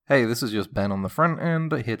Hey, this is just Ben on the front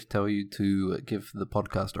end, here to tell you to give the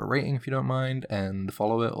podcast a rating if you don't mind, and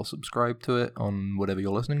follow it or subscribe to it on whatever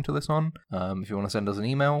you're listening to this on. If you want to send us an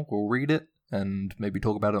email, we'll read it and maybe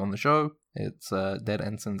talk about it on the show. It's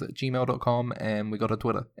deadensigns@gmail.com, and we got a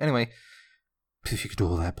Twitter. Anyway, if you could do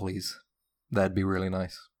all that, please. That'd be really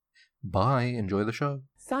nice. Bye, enjoy the show.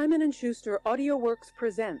 Simon & Schuster AudioWorks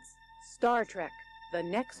presents Star Trek: The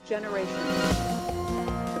Next Generation.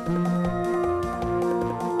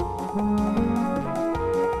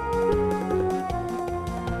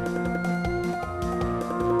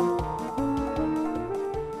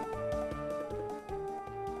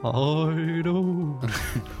 I don't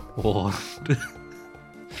want.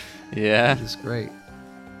 Yeah, It's great.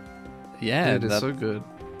 yeah, Dude, it's so good.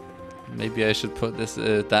 maybe I should put this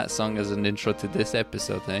that song as an intro to this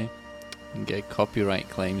episode, eh? And get copyright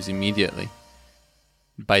claims immediately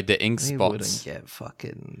by the ink We spots. wouldn't get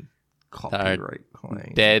fucking That are copyright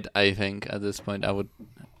claim. Dead, I think at this point.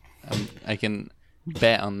 I can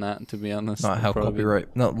bet on that, to be honest. Not how Probably.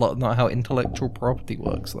 copyright, not how intellectual property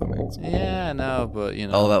works. That makes. Yeah, no, but you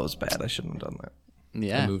know. Oh, that was bad. I shouldn't have done that.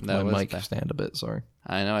 yeah, I moved that my was mic bad. stand a bit. Sorry.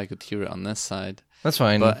 I know I could hear it on this side. That's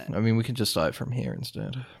fine. But- I mean, we can just start from here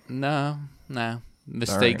instead. No.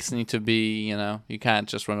 Mistakes need to be, you can't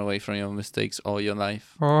just run away from your mistakes all your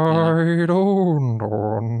life. I don't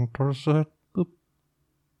want to set the...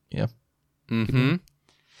 Yeah. Mm-hmm. Oh,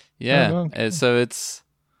 Yeah. okay. So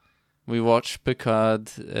we watched Picard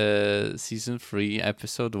season 3,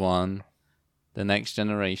 episode 1, The Next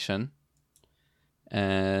Generation.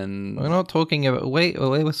 And We're not talking about... Wait,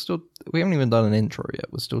 we're still... We haven't even done an intro yet.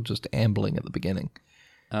 We're still just ambling at the beginning.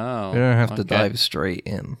 oh, We don't have to okay. dive straight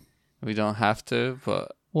in. We don't have to,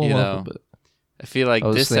 but Warm up a bit. I feel like I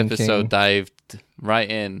was this episode thinking- dived right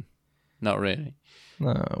in. Not really.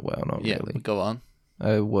 No, well, not Yeah, really. go on.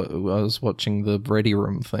 I was watching the Ready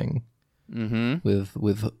Room thing Mm-hmm. with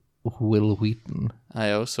Will Wheaton.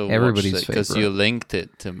 I also Everybody's watched it because favorite. you linked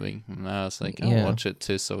it to me. And I was like, I'll Yeah. watch it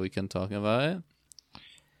too so we can talk about it.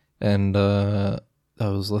 And I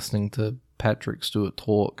was listening to Patrick Stewart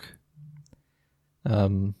talk.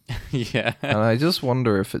 Yeah. And I just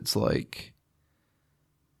wonder if it's like...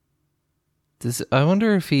 I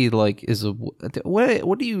wonder if he like is a...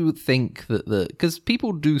 What do you think that the... Because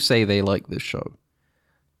people do say they like this show.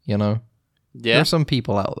 You know? There Yeah. are some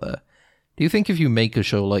people out there. Do you think if you make a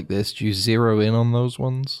show like this, do you zero in on those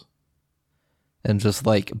ones? And just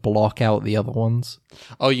like block out the other ones?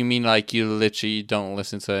 Oh, you mean like you literally don't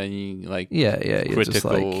listen to any like Yeah, you're just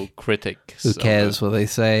critical like... critics? Who of cares it? what they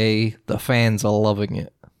say? The fans are loving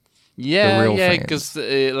it. Yeah, real yeah, fans. because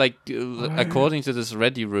according to this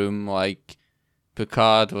Ready Room, like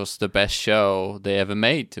Picard was the best show they ever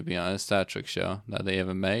made. To be honest, Star Trek show that they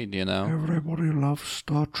ever made. Everybody loves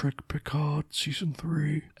Star Trek Picard Season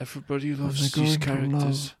 3. Everybody loves these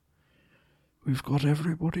characters. We've got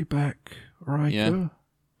everybody back. Riker, Yeah.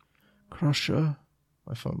 Crusher,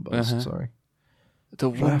 My phone buzzed, Uh-huh. sorry. The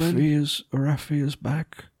woman Raffi is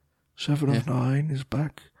back. 7 of 9 is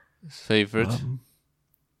back. favorite.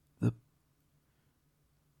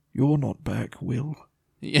 You're not back, Will.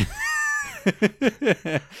 Yeah.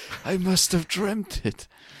 I must have dreamt it.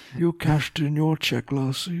 You cashed in your check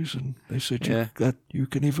last season. They said Yeah. you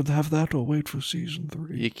can either have that or wait for Season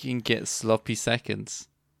 3. You can get sloppy seconds.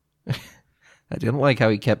 I didn't like how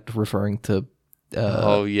he kept referring to...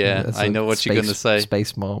 Oh, yeah. as I a know what you're gonna say.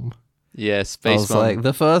 Space Mom. Yeah, I Space was Mom. like,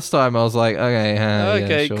 the first time I was like, okay, yeah,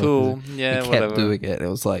 Okay, sure. cool. He Yeah, kept whatever. doing it. It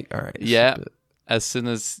was like, all right. it's Yeah. a bit As soon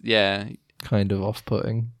as, yeah. kind of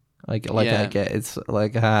off-putting. I Yeah. get it's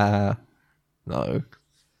like, no.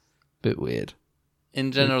 Bit weird.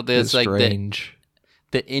 In general, Bit there's like strange.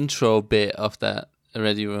 the intro bit of that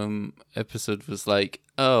Ready Room episode was like,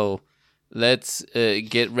 oh, let's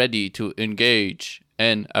get ready to engage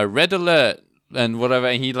and a red alert and whatever.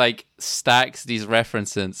 And he like stacks these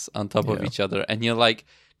references on top of Yeah. each other. And you're like,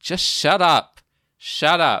 just shut up.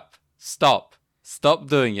 Stop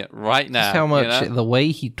doing it right now. Just how much, you know? the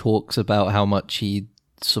way he talks about how much he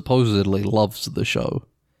supposedly loves the show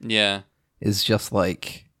Yeah. is just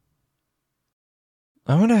like...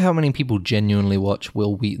 I wonder how many people genuinely watch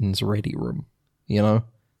Will Wheaton's Ready Room, you know?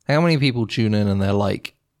 How many people tune in and they're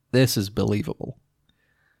like, this is believable.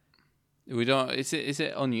 We don't. Is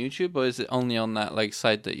it on YouTube or is it only on that like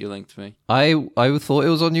site that you linked me? I thought it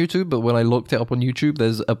was on YouTube, but when I looked it up on YouTube,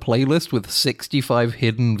 there's a playlist with 65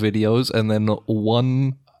 hidden videos and then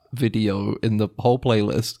one video in the whole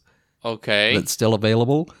playlist Okay. that's still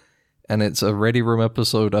available. And it's a Ready Room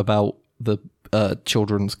episode about the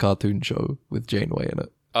children's cartoon show with Janeway in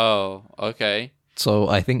it. Oh, okay. So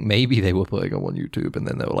I think maybe they were putting them on YouTube, and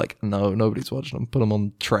then they were like, no, nobody's watching them. Put them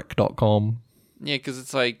on Trek.com. Yeah, because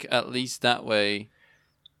it's like, at least that way.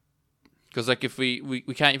 Because like if we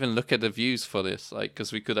can't even look at the views for this, like,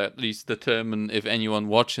 because we could at least determine if anyone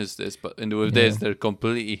watches this, but with this, they're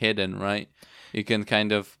completely hidden, right? You can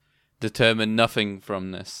kind of determine nothing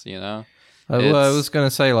from this, you know? I was going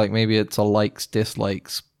to say, like, maybe it's a likes,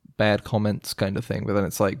 dislikes, bad comments kind of thing, but then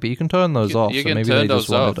it's like, but you can turn those off. You so can maybe turn they those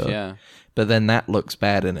just wanted off, to, yeah. But then that looks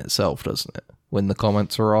bad in itself, doesn't it? When the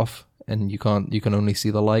comments are off and you can only see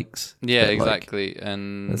the likes. Yeah, but, exactly. Like,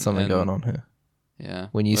 and there's something going on here. Yeah.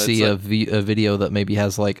 When you see a video that maybe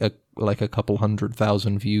has like a couple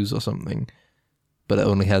 100,000 views or something, but it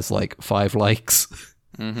only has like 5 likes,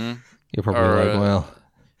 you're probably like, well,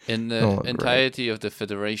 in the entirety of the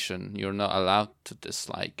Federation, you're not allowed to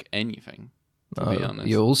dislike anything. To be honest,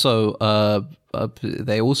 you also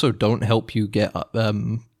they also don't help you get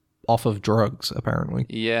off of drugs. Apparently,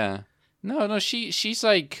 yeah. No. She's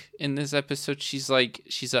like, in this episode, she's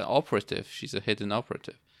an operative. She's a hidden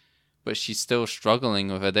operative. But she's still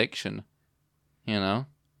struggling with addiction, you know?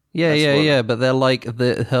 Yeah, but they're like,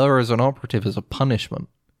 her as an operative is a punishment.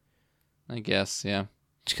 I guess, yeah.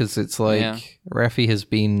 Because it's like, Raffi has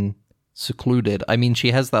been secluded. I mean, she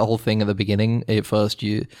has that whole thing at the beginning. At first,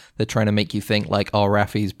 they're trying to make you think, like, oh,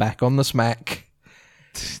 Raffi's back on the smack.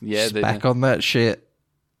 Yeah, she's back on that shit.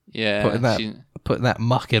 Yeah. Putting that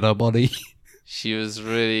muck in her body. She was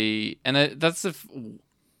really... And that's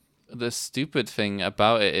the stupid thing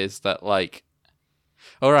about it is that, like,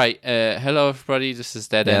 all right, hello everybody, this is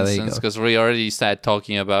Dead Ensigns, because we already started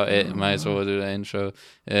talking about it. Might as well do the intro.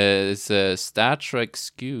 It's a Star Trek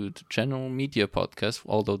skewed general media podcast,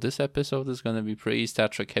 although this episode is going to be pretty Star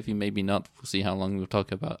Trek heavy, maybe not. We'll see how long we'll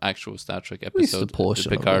talk about actual Star Trek episode, the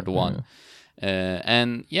Picard one. Yeah.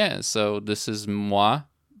 And yeah, so this is moi,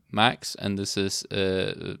 Max, and this is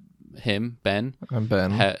him, Ben. I'm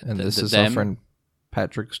Ben, and this is our friend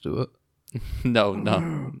Patrick Stewart. No.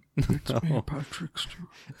 It's me, Patrick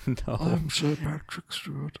Stewart. No. I'm Sir Patrick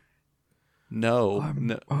Stewart. No.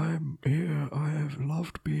 I'm here. I have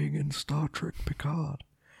loved being in Star Trek Picard.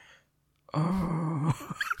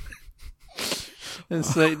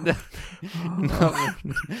 It's like, no,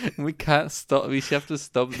 we can't stop. We have to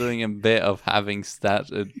stop doing a bit of having Sir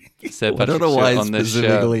Patrick on this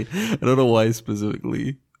show. I don't know why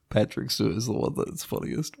specifically Patrick Stewart is the one that's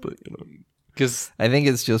funniest, but you know. Because I think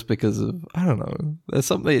it's just because of, I don't know, there's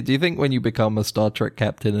something. Do you think when you become a Star Trek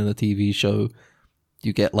captain in a TV show,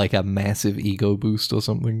 you get like a massive ego boost or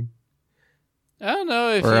something? I don't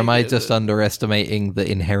know. Or am I just underestimating the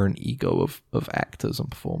inherent ego of actors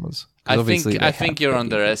and performers? I think you're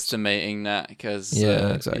underestimating that because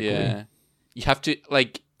exactly. Yeah, you have to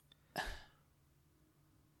like,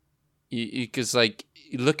 because like.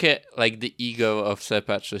 You look at like the ego of Sir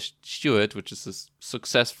Patrick Stewart, which is a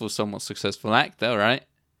somewhat successful actor, right?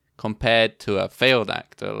 Compared to a failed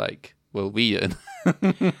actor like Will Wheaton.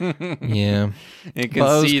 Yeah, you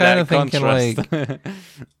can see that contrast.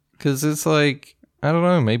 Because it's like, I don't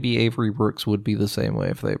know, maybe Avery Brooks would be the same way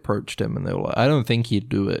if they approached him and they were like, I don't think he'd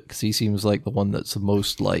do it because he seems like the one that's the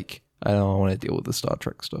most like, I don't want to deal with the Star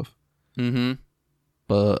Trek stuff. Mm-hmm.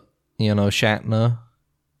 But you know, Shatner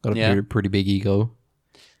got a pretty big ego.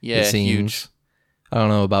 Yeah, it seems. Huge. I don't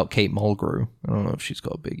know about Kate Mulgrew. I don't know if she's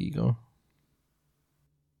got a big ego.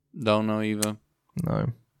 Don't know either. No.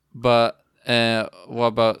 But what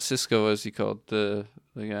about Cisco, as he called the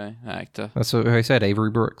guy, actor? That's what I said, Avery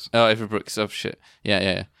Brooks. Oh, Avery Brooks. Oh, shit.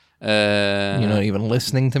 Yeah. You're not even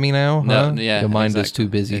listening to me now? No, huh? yeah. Your mind is too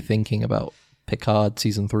busy thinking about Picard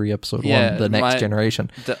Season 3, Episode 1, The Next Generation.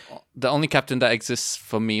 The only captain that exists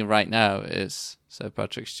for me right now is Sir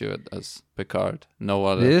Patrick Stewart as Picard. No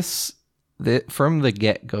other. From the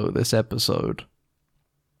get-go, this episode,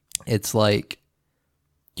 it's like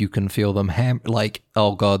you can feel them like,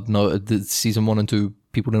 oh god, no, Season 1 and 2,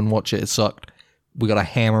 people didn't watch it sucked. We gotta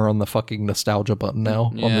hammer on the fucking nostalgia button now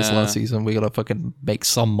on this last season. We gotta fucking make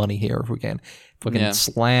some money here if we can. Fucking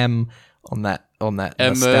slam on that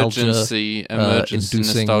emergency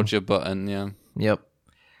nostalgia button, yeah. Yep.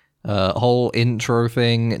 Whole intro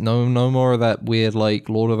thing. No more of that weird like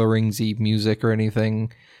Lord of the Ringsy music or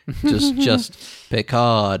anything. Just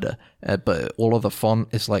Picard. But all of the font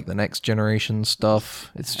is like the Next Generation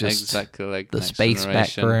stuff. It's just exactly like the space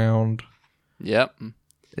background. Yep.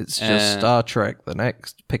 It's just Star Trek, the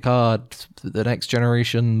next Picard, the Next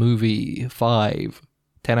Generation movie 5.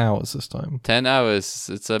 10 hours this time. 10 hours.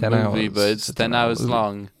 It's a movie, but it's 10 hours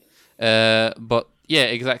long. But yeah,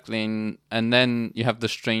 exactly. And then you have the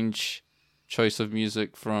strange choice of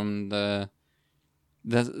music from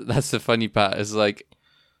that's the funny part. Is like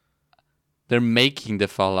they're making the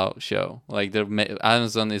Fallout show. Like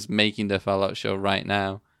Amazon is making the Fallout show right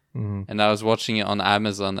now. Mm-hmm. And I was watching it on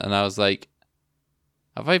Amazon, and I was like,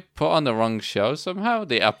 have I put on the wrong show somehow?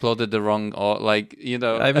 They uploaded the wrong, or like, you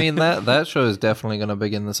know. I mean, that show is definitely going to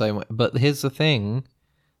begin the same way. But here's the thing.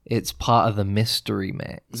 It's part of the mystery,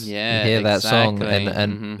 Max. Yeah, you hear that song,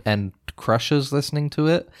 exactly. and Crusher's listening to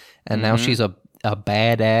it, and now she's a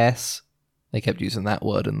badass. They kept using that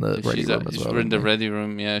word in the Ready Room as well. In the Ready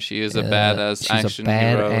Room, yeah, she is a badass action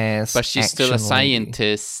hero. But she's still a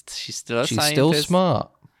scientist. She's still still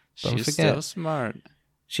smart. Don't forget. Still smart.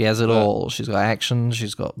 She has it all. She's got action.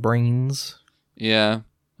 She's got brains. Yeah.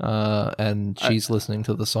 And she's listening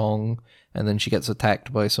to the song, and then she gets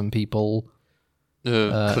attacked by some people.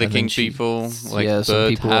 Clicking people. Like some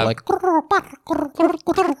people are like...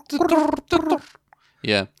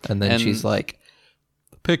 Yeah. And then she's like,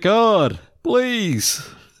 Picard, please,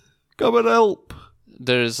 come and help.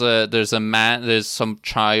 There's some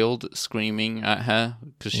child screaming at her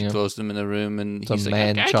because she closed him in a room, and he's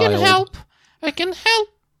like, I can help.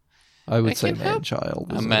 I would say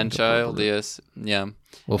man-child. A man-child, yes. Yeah.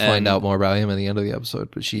 We'll find out more about him at the end of the episode,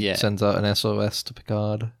 but she sends out an SOS to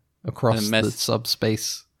Picard across the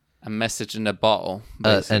subspace. A message in a bottle.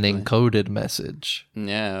 An encoded message.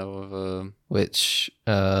 Yeah. Which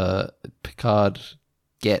Picard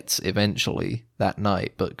gets eventually that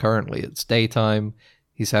night, but currently it's daytime.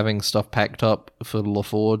 He's having stuff packed up for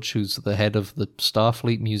LaForge, who's the head of the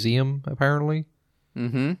Starfleet Museum, apparently.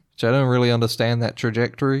 Mm-hmm. Which I don't really understand that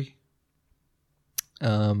trajectory.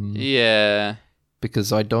 Yeah.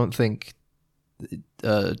 Because I don't think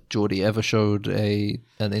Geordi ever showed an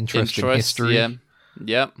interest in history. Yeah.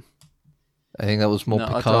 Yep. I think that was more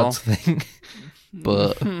Picard's thing.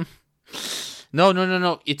 But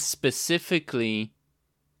No. It's specifically,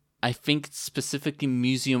 I think it's specifically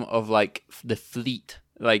museum of like the fleet,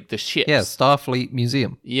 like the ships. Yeah, Starfleet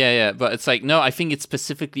Museum. Yeah. But it's like, no, I think it's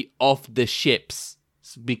specifically of the ships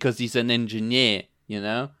because he's an engineer, you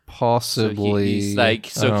know? Possibly.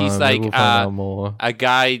 So he's like a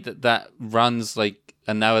guy that runs like,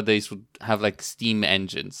 and nowadays would have like steam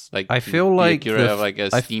engines. Like I feel like you have like a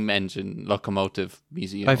steam engine locomotive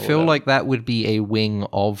museum. I feel like that would be a wing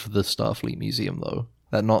of the Starfleet Museum, though.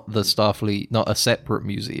 That not the Starfleet, not a separate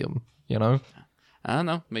museum. You know. I don't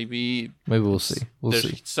know. Maybe we'll see.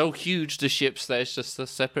 They're so huge, the ships, that it's just a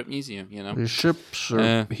separate museum, you know? The ships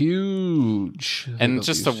are huge. And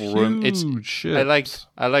just a room. Ships.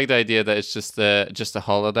 I like the idea that it's just a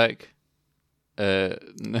holodeck.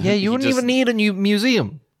 Yeah, you wouldn't even need a new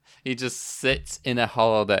museum. He just sits in a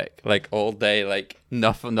holodeck like all day, like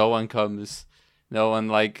no one comes. No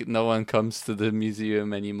one comes to the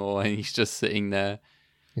museum anymore, and he's just sitting there.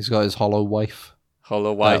 He's got his hollow wife.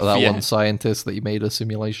 That one scientist that he made a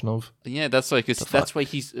simulation of. Yeah, that's why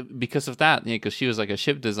he's because of that. Yeah, because she was like a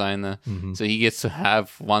ship designer, so he gets to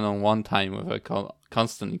have one-on-one time with her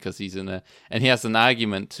constantly because he's in a, and he has an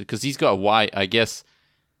argument because he's got a wife. I guess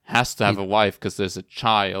has to have a wife because there's a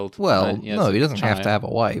child. Well, no, he doesn't have to have a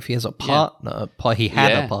wife. He has a partner. Yeah. He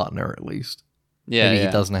had a partner at least. Yeah, maybe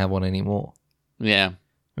he doesn't have one anymore. Yeah,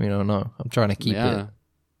 we don't know. I'm trying to keep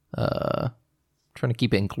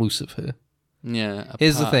it inclusive here. Yeah.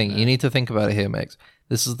 Here's the thing. You need to think about it here, Max.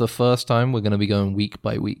 This is the first time we're going to be going week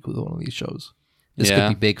by week with one of these shows. This could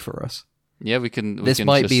be big for us. Yeah, we can. This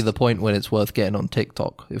might be the point when it's worth getting on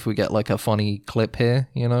TikTok. If we get like a funny clip here,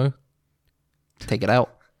 you know, take it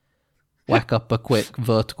out, whack up a quick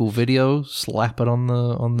vertical video, slap it on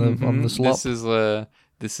the slop.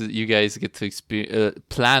 This is you guys get to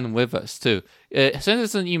plan with us too. Send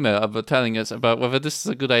us an email about telling us about whether this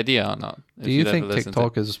is a good idea or not. Do you think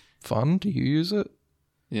TikTok is fun? Do you use it?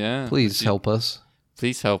 Yeah. Please help us.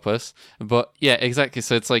 Please help us. But yeah, exactly.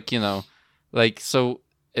 So it's like, you know, like, so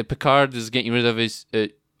Picard is getting rid of his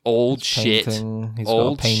old shit. He's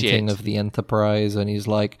got a painting of the Enterprise, and he's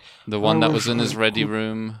like, the one that was in his ready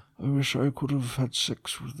room. I wish I could have had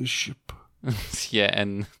sex with this ship. Yeah,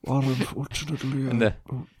 and well, unfortunately, I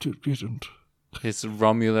didn't. His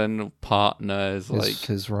Romulan partner is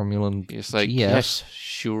his Romulan. It's like, GF. yes,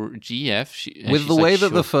 sure, GF. With the way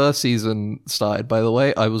that the first season started, by the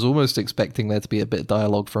way, I was almost expecting there to be a bit of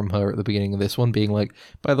dialogue from her at the beginning of this one, being like,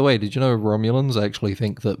 by the way, did you know Romulans actually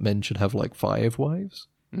think that men should have like 5 wives?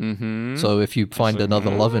 Mm-hmm. So if you find another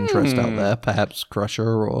love interest out there, perhaps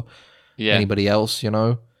Crusher or anybody else, you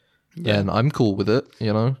know, then I'm cool with it,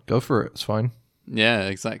 you know, go for it, it's fine. Yeah,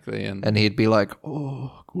 exactly. And he'd be like,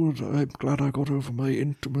 oh, good, I'm glad I got over my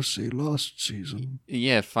intimacy last season.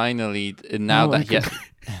 Yeah, finally, now that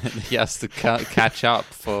He has to catch up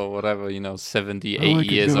for whatever, 70, Now I 80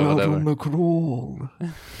 can years go or out whatever. on the crawl.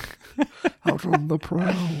 Out on the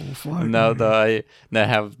prowl, finally. Now that I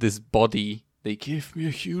have this body, they give me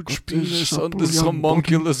a huge Got this penis on supple this young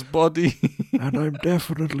homunculus body. And I'm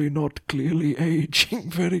definitely not clearly aging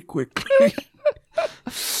very quickly.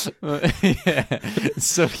 Yeah.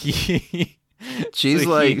 So She's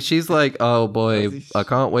like, oh boy, I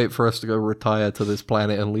can't wait for us to go retire to this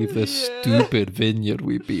planet and leave this stupid vineyard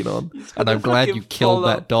we've been on. And I'm glad you killed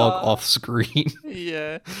that dog off screen.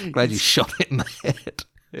 Yeah. Glad you shot it in the head.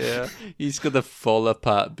 Yeah, he's gonna fall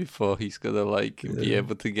apart before he's gonna be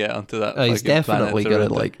able to get onto that. He's definitely planet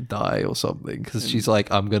gonna die or something because she's like,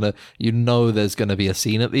 I'm gonna. There's gonna be a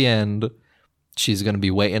scene at the end. She's gonna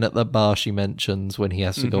be waiting at the bar she mentions when he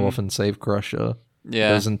has to go off and save Crusher.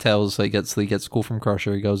 Yeah, goes and tells he gets a call from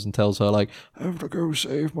Crusher. He goes and tells her like, I have to go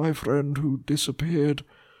save my friend who disappeared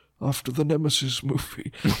after the Nemesis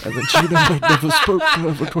movie. And then she never spoke to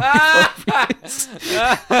her for 25 years.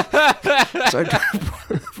 So I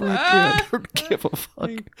don't give a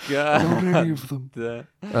fuck about any of them.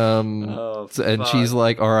 And she's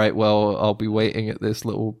like, all right, well, I'll be waiting at this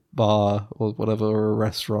little bar or whatever, or a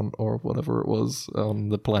restaurant or whatever it was on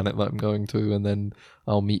the planet that I'm going to, and then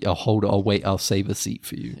I'll save a seat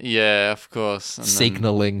for you. Yeah, of course. And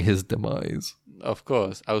signaling his demise. Of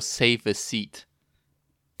course, I'll save a seat.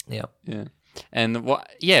 Yeah. Yeah. And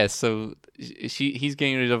so he's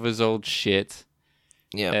getting rid of his old shit.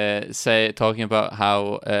 Yeah. Talking about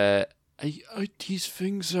how these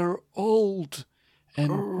things are old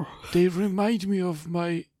and they remind me of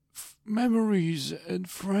my memories and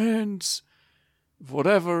friends.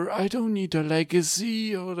 Whatever, I don't need a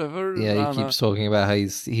legacy or whatever. Yeah, he keeps talking about how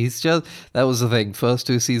he's just... That was the thing. First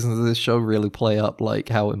 2 seasons of this show really play up like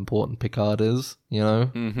how important Picard is,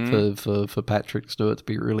 for Patrick Stewart to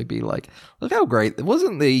be like, look how great...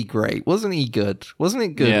 Wasn't he great? Wasn't he good? Wasn't it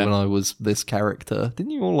good when I was this character?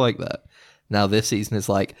 Didn't you all like that? Now this season is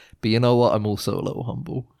like, but you know what? I'm also a little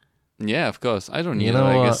humble. Yeah, of course. I don't need a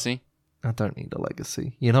legacy. I don't need a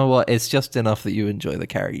legacy. You know what? It's just enough that you enjoy the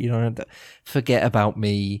character. You don't have to forget about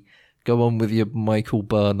me. Go on with your Michael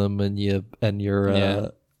Burnham and your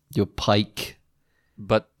Pike.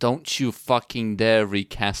 But don't you fucking dare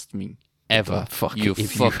recast me ever. You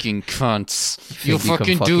fucking cunts. You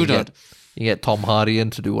fucking do that. You get Tom Hardy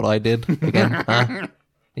in to do what I did again. Huh?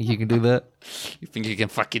 Think you can do that? You think you can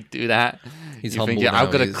fucking do that? He's you think humble I'm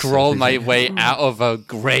now, gonna he's crawl my sufficient. way out of a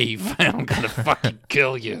grave and I'm gonna fucking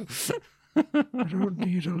kill you. I don't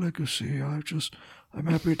need a legacy. I'm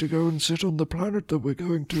happy to go and sit on the planet that we're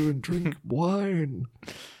going to and drink wine.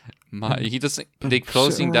 He doesn't. They're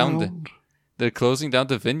closing down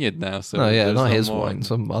the vineyard now. So No, yeah, there's not no his more, wine.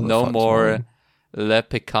 Some other no fuck's more wine. Le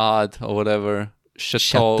Picard or whatever.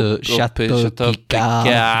 Chateau Picard.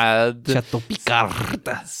 Chateau Picard.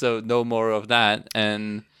 So no more of that.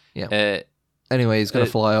 And anyway, he's gonna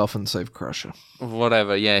fly off and save Crusher.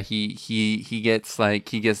 Whatever, yeah, he gets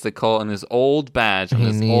the call on his old badge, on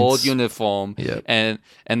his old uniform, and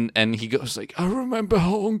he goes like, I remember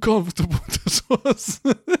how uncomfortable this was.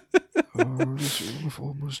 This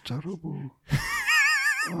uniform was terrible.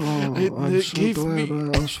 I'm so glad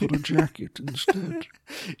I asked for a jacket instead.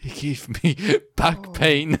 He gave me back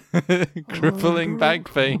pain, crippling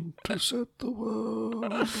back pain. To set the world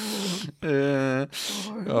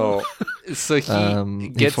So he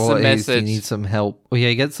gets a message. He needs some help. Well, yeah,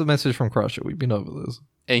 he gets a message from Crusher. We've been over this.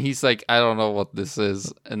 And he's like, I don't know what this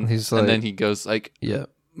is. And then he goes like,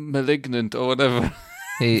 malignant or whatever.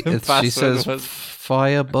 She says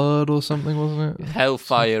Firebird or something, wasn't it?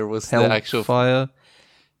 Hellfire was the actual fire.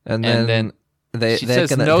 And then she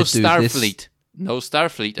says no Starfleet. No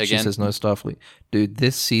Starfleet again. She says no Starfleet. Dude,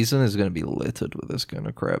 this season is going to be littered with this kind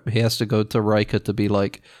of crap. He has to go to Riker to be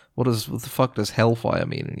like, what the fuck does Hellfire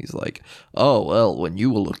mean? And he's like, oh, well, when you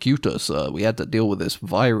were Locutus, we had to deal with this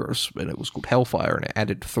virus, and it was called Hellfire, and it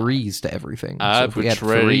added 3s to everything.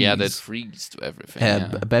 Arbitrarily added 3s to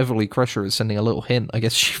everything. Beverly Crusher is sending a little hint. I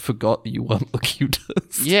guess she forgot you weren't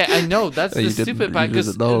Locutus. Yeah, I know. That's the stupid part,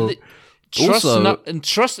 because... Trust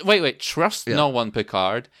no one,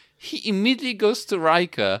 Picard. He immediately goes to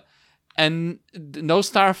Riker and no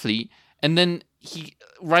Starfleet, and then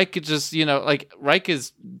Riker just,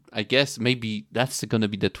 Riker's, I guess maybe that's going to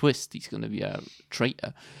be the twist. He's going to be a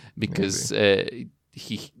traitor because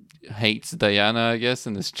he hates Diana, I guess,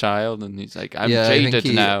 and his child, and he's like, I'm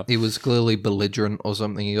jaded now. He was clearly belligerent or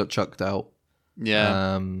something. He got chucked out.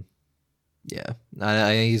 Yeah.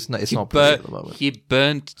 It's not pretty at the moment. He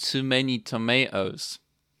burnt too many tomatoes.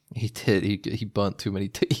 He did. He burnt too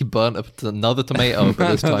many. He burnt another tomato, but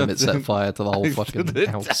this time it set fire to the whole fucking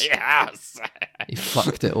house. Yes. He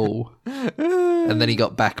fucked it all. And then he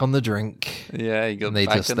got back on the drink. Yeah, he got and they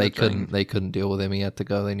back just on they the couldn't drink. they couldn't deal with him. He had to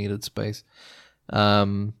go. They needed space.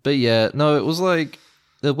 But yeah, no, it was like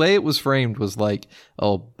the way it was framed was like,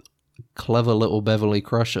 oh, clever little Beverly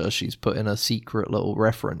Crusher. She's put in a secret little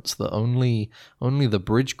reference that only the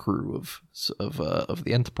bridge crew of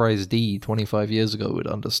the Enterprise D 25 years ago would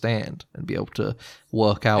understand and be able to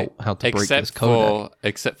work out how to break this codec.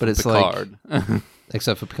 Except for But it's Picard.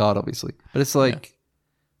 Except for Picard, obviously. But it's like,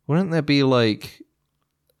 wouldn't there be like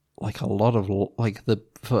a lot of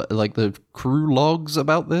the crew logs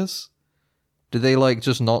about this? Did they like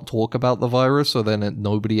just not talk about the virus so then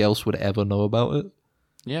nobody else would ever know about it?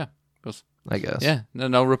 Yeah, of course. I guess. Yeah,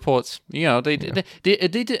 no reports. You know, they did.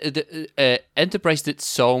 Enterprise did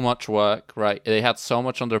so much work, right? They had so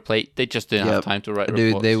much on their plate. They just didn't have time to write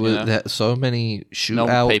reports. Dude, they had so many shootouts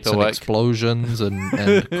and paperwork. explosions and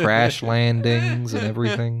crash landings and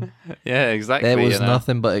everything. Yeah, exactly. There was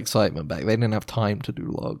nothing but excitement back. They didn't have time to do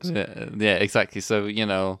logs. Yeah, exactly. So, you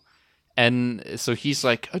know, and so he's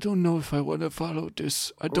like, I don't know if I want to follow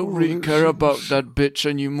this. I don't really care about that bitch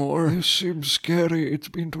anymore. This seems scary. It's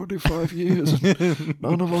been 25 years and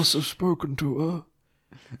none of us have spoken to her.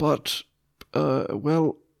 But,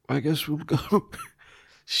 well, I guess we'll go.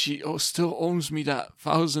 She still owes me that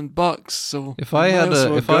 $1,000, so If I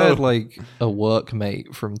had like a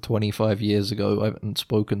workmate from 25 years ago I haven't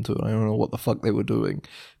spoken to, I don't know what the fuck they were doing,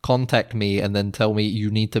 contact me and then tell me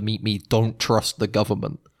you need to meet me, don't trust the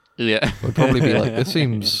government. Yeah. Would probably be like, this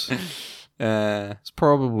seems... This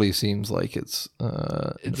probably seems like it's Do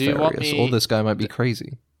you want nefarious, me- or this guy might be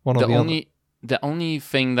crazy. One or the other. The only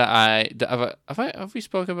thing that have we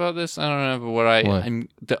spoke about this? I don't remember what I'm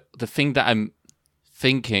the thing that I'm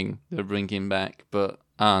thinking they're bringing back, but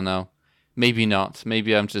I don't know. Maybe not.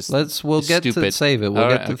 Maybe I'm just We'll get stupid. to save it. We'll All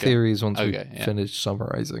get right, to okay. theories once Okay, we yeah. finish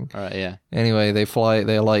summarizing. All right, yeah. Anyway,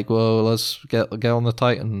 they're like, well, let's get on the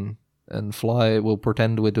Titan and fly. We'll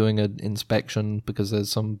pretend we're doing an inspection because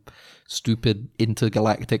there's some stupid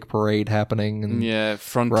intergalactic parade happening, and Yeah,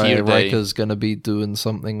 Frontier Day. Riker's gonna be doing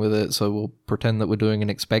something with it, so we'll pretend that we're doing an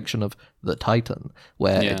inspection of the Titan,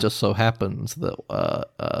 where Yeah. it just so happens that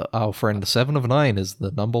our friend 7 of 9 is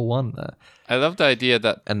the number one there, I love the idea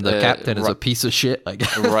that and the captain is a piece of shit, I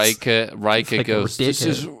guess. Riker like goes,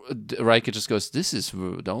 ridiculous. Riker just goes, this is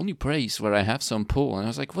the only place where I have some pull. And I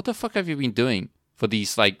was like, what the fuck have you been doing for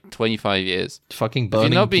these like 25 years? Fucking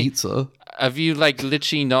burning not been- pizza. Have you like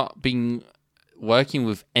literally not been working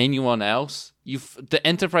with anyone else? The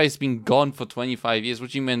Enterprise has been gone for 25 years.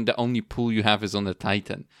 What do you mean the only pull you have is on the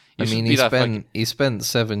Titan? You I should mean, be he spent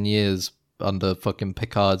 7 years under fucking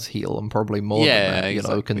Picard's heel, and probably more than that, you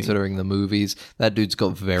know, exactly. considering the movies. That dude's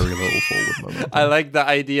got very little forward momentum. I like the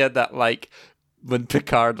idea that like when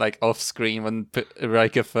Picard like off screen when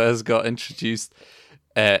Riker first got introduced,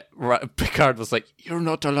 Picard was like, "You're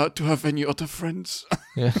not allowed to have any other friends."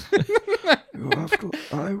 Yeah. You have to.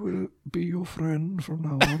 I will be your friend from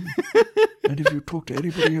now on. And if you talk to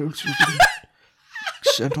anybody else, you'll be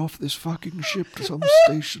sent off this fucking ship to some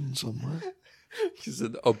station somewhere. He's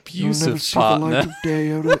an You'll never abusive see the light partner. of day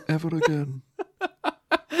ever again.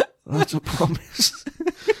 That's a promise.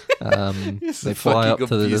 He's They a fly up fucking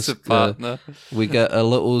to abusive partner. we get a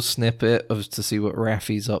little snippet to see what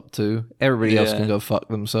Raffi's up to. Everybody else Yeah. can go fuck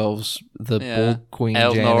themselves. The Yeah. Borg Queen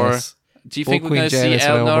Elnor. Janice. Do you Borg think we're going to see Janice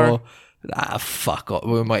and Elnor? Fuck off.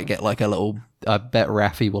 We might get like a little... I bet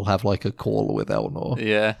Raffi will have like a call with Elnor.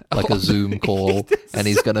 Yeah. Like a Zoom call. And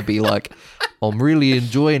he's going to be like, I'm really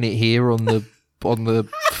enjoying it here on the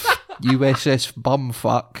USS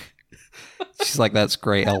Bumfuck. She's like, that's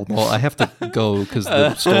great, Elnor. I have to go because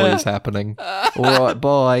the story's happening. All right,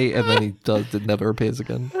 bye. And then it never appears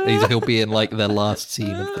again. He'll be in like the last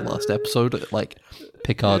scene of the last episode at like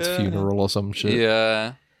Picard's funeral or some shit.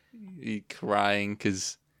 Yeah. He crying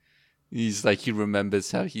because he's like, he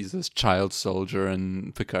remembers how he's a child soldier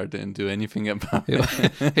and Picard didn't do anything about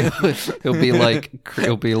it. He'll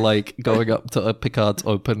be like going up to Picard's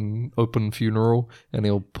open funeral, and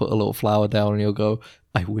he'll put a little flower down and he'll go,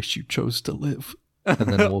 I wish you chose to live, and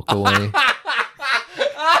then walk away.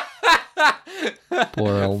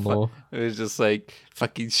 Poor Elnor. It was just like,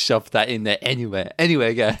 fucking shove that in there anywhere.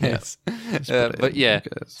 Anyway, guys. But yeah,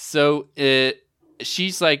 so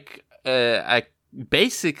she's like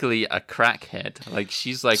basically a crackhead. Like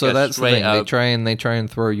she's like, so that's the thing. up. They try and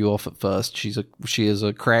throw you off at first. She is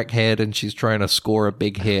a crackhead, and she's trying to score a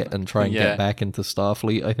big hit and try and Yeah. get back into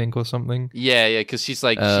Starfleet, I think, or something. Yeah, because she's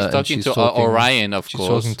like, And she's talking she's to talking- Orion, of She's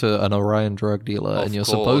course. talking to an Orion drug dealer, Of and you're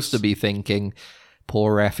course. supposed to be thinking,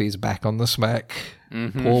 poor Raffi's back on the smack.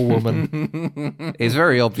 Mm-hmm. Poor woman. It's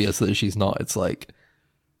very obvious that she's not. It's like,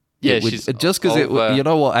 Yeah, it would, she's just because over. you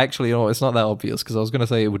know what? Actually, you know, it's not that obvious. Because I was going to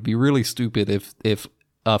say it would be really stupid if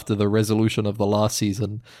after the resolution of the last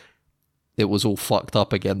season, it was all fucked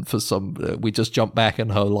up again for some. We just jump back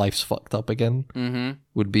and her life's fucked up again. Mm-hmm.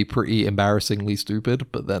 Would be pretty embarrassingly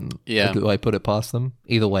stupid. But then, do I put it past them?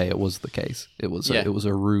 Either way, it was the case. It was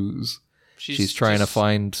a ruse. She's trying to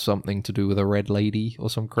find something to do with a red lady or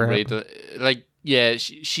some crap.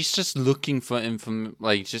 She's just looking for information.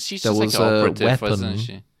 Like, she's there just was like an operative, weapon. wasn't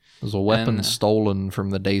she? There's a weapon stolen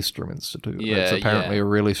from the Daystrom Institute. It's apparently a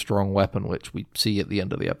really strong weapon, which we see at the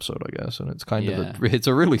end of the episode, I guess. And it's kind of it's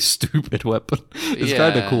a really stupid weapon. It's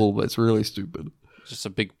kind of cool, but it's really stupid. Just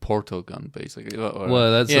a big portal gun, basically.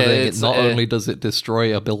 Well, that's the thing. Not only does it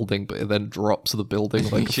destroy a building, but it then drops the building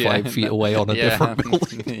like 5 feet away on a different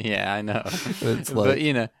building. Yeah, I know. It's but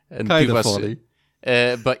and kind of funny.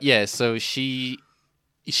 But yeah, so she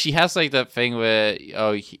has like that thing where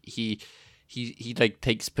he like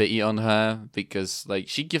takes pity on her because like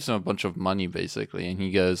she gives him a bunch of money basically, and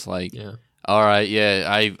he goes like, all right,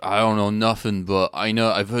 I don't know nothing, but I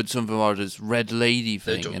know I've heard something about this red lady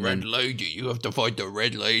thing. There's a red lady. You have to fight the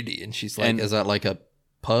red lady, and she's like, is that like a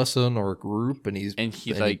person or a group? And he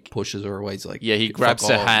pushes her away. He's like, he grabs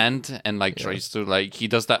her hand and like tries to like he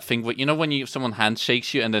does that thing where when someone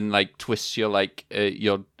handshakes you and then like twists your like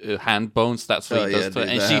your hand bones. That's what he does to her.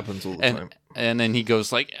 And that happens all the time. And then he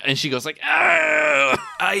goes like, and she goes like,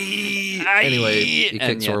 anyway, he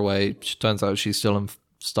kicks her away. Turns out she's still in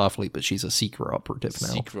Starfleet, but she's a secret operative now.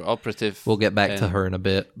 Secret operative. We'll get back to her in a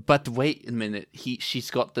bit. But wait a minute,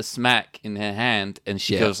 she's got the smack in her hand, and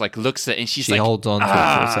she goes like, looks at it, and she holds on to it for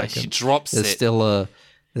a second. She drops There's still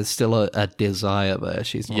a desire there.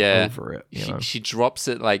 She's not over it. She drops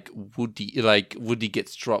it like Woody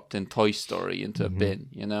gets dropped in Toy Story into a bin.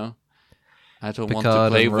 I don't want to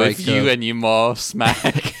play with you anymore,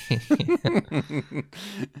 smack.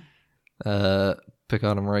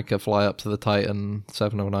 Picard and Riker fly up to the Titan.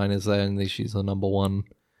 709 is there, and she's the number one.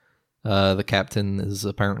 The captain is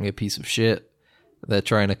apparently a piece of shit. They're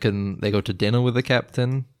trying to they go to dinner with the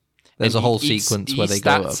captain. There's a whole sequence where they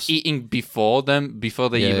go up. He starts eating before they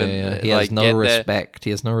even. He has no respect.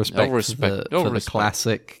 He has no respect for the respect.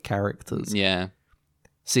 Classic characters. Yeah.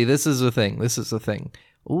 See, this is the thing.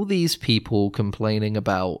 All these people complaining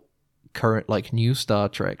about current new Star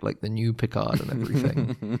Trek, like the new Picard and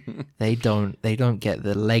everything, they don't get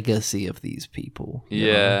the legacy of these people.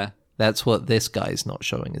 You know? That's what this guy's not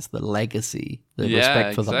showing, is the legacy, the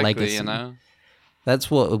respect for the legacy.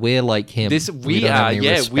 That's what we're like him. We're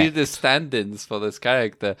the stand-ins for this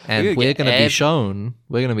character, and we're going to be shown.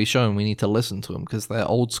 We're going to be shown we need to listen to him because they're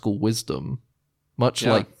old school wisdom. Much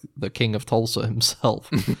like the King of Tulsa himself,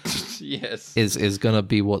 yes, is gonna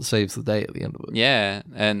be what saves the day at the end of it. Yeah,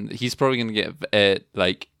 and he's probably gonna get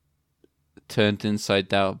turned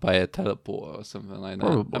inside out by a teleporter or something like that.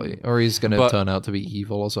 Probably, or he's gonna turn out to be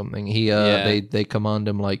evil or something. They command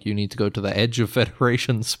him you need to go to the edge of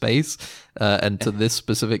Federation space and to this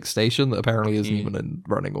specific station that apparently isn't even in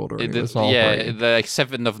running order. It's not operating. The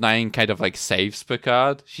 7 of 9 kind of saves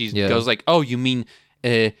Picard. She goes like, "Oh, you mean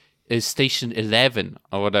Station 11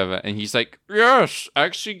 or whatever," and he's like, "Yes,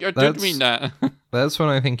 actually, I did mean that." That's when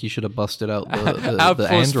I think you should have busted out the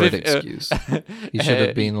Android excuse. You should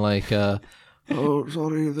have been like, "Oh,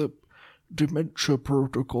 sorry, the dementia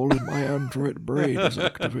protocol in my Android brain is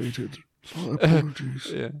activated. So apologies."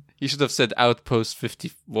 Yeah, you should have said Outpost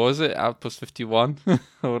 50. What was it? Outpost 51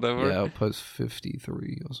 or whatever. Yeah, Outpost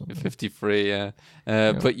 53 or something. 53. Yeah.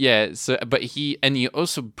 But he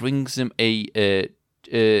also brings him a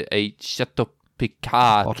Chateau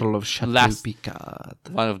Picard. Bottle of Chateau Picard.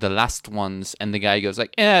 One of the last ones. And the guy goes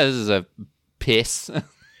like, "Yeah, this is a piss."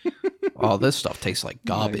 Oh, this stuff tastes like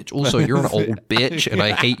garbage. Also, you're an old bitch and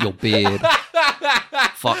I hate your beard.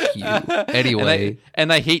 Fuck you. Anyway.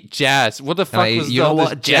 And I hate jazz. What the fuck was you know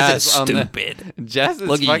what? Jazz is stupid. Jazz is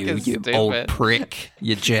Look fucking at you, stupid. old prick.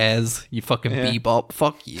 You jazz. You fucking bebop.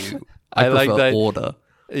 Fuck you. I prefer like that. order.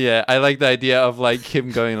 Yeah, I like the idea of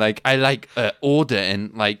him going I like order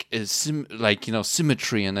and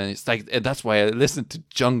symmetry, and then it's that's why I listen to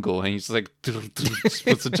Jungle, and he's just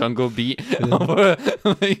puts a Jungle beat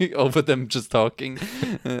over them just talking,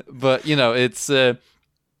 but it's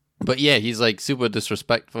but yeah, he's super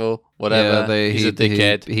disrespectful, whatever. Yeah, he's a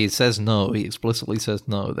dickhead. He says no. He explicitly says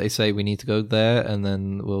no. They say we need to go there, and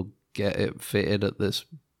then we'll get it fitted at this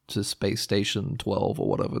to Space Station 12 or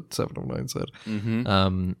whatever 709 said.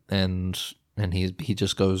 Mm-hmm. And he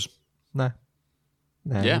just goes, nah,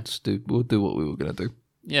 yeah, we'll do what we were gonna do.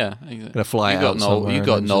 Yeah, exactly. Gonna fly out somewhere. You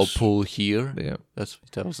got no pull here. Yeah, that's what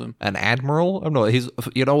he tells him. An admiral? I'm not. He's,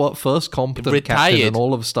 you know what? First competent captain in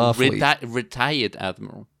all of Starfleet. Retired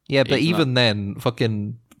admiral. Yeah, but He's even then,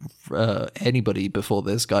 fucking anybody before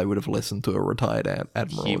this guy would have listened to a retired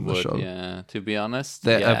admiral he in the would, show. yeah. To be honest,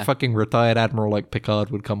 A fucking retired admiral like Picard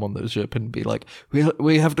would come on the ship and be like,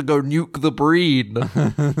 "We have to go nuke the breed,"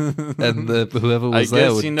 and whoever was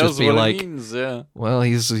there would just be like, means, yeah. "Well,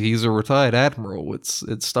 he's a retired admiral. It's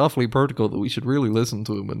Starfleet protocol that we should really listen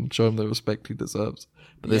to him and show him the respect he deserves."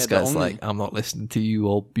 But this guy's like, "I'm not listening to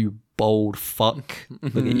you, you bold fuck."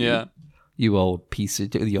 Look at Yeah. you old piece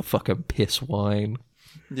of your fucking piss wine.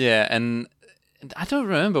 Yeah, and I don't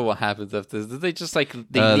remember what happens after this. Did they just like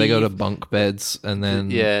they go to bunk beds and then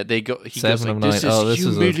they go. He Seven goes of like, Nine. "This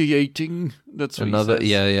is humiliating." That's what another. he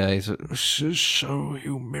says. Yeah. This is so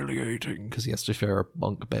humiliating. Because he has to share a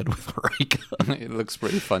bunk bed with Riker. It looks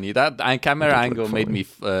pretty funny. That camera look angle made me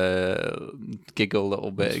giggle a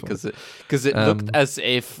little bit because it looked as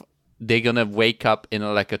if they're gonna wake up in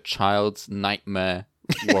like a child's nightmare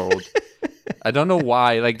world. I don't know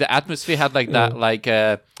why. Like the atmosphere had like that like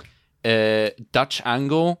Dutch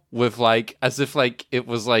angle with like as if like it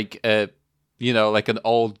was like like an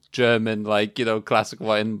old German like classic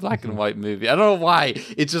white and black and white movie. I don't know why.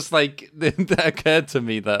 It just like that occurred to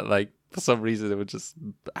me that like for some reason it would just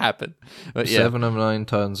happen. But yeah. 7 of 9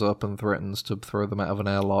 turns up and threatens to throw them out of an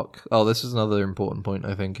airlock. Oh, this is another important point,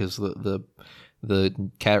 I think, is that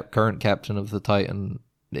the current captain of the Titan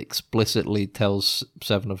explicitly tells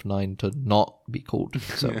 7 of 9 to not be called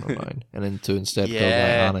 7 of 9 and then to instead go by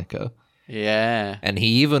Annika. Yeah. And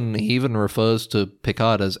he even refers to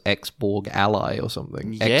Picard as ex-Borg ally or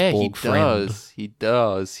something. Yeah, ex-Borg friend. He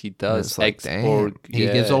does. It's like, Ex-Borg. He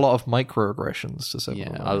gives a lot of microaggressions to 7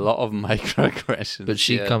 of 9. A lot of microaggressions. But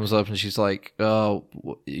she comes up and she's like, "Oh,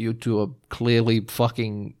 you two are clearly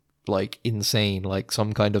fucking like insane, like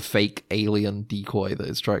some kind of fake alien decoy that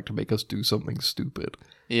is trying to make us do something stupid."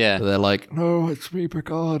 Yeah. But they're like, No, it's me,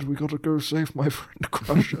 Picard. We gotta go save my friend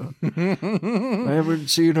Crusher. I haven't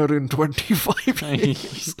seen her in 25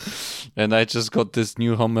 years. And I just got this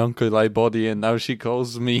new homunculi body and now she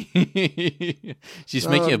calls me. She's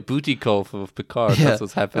making a booty call for Picard. Yeah. That's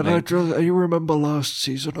what's happening. And you remember last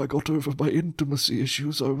season I got over my intimacy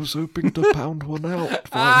issues. I was hoping to pound one out,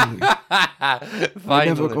 finally. I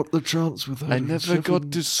never got the chance with her. I never got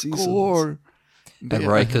to score. and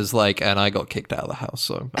Riker's like, and I got kicked out of the house,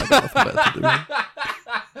 so I got nothing better to do.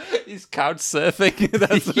 He's couch surfing.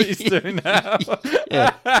 That's what he's doing now.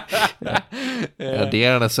 Yeah.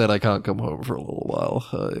 Deanna said I can't come home for a little while.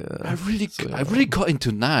 I really got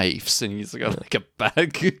into knives, and he's got like a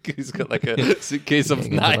bag. He's got like a suitcase of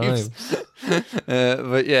knives.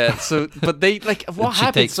 But yeah, but they like what she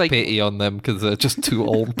happens? Takes like pity on them because they're just two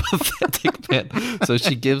old pathetic men. So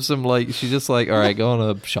she gives them like she's just like, all right, go on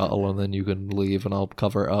a shuttle and then you can leave and I'll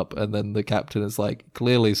cover it up. And then the captain is like,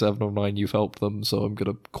 clearly 7 of 9, you've helped them, so I'm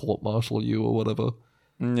gonna court-martial you or whatever.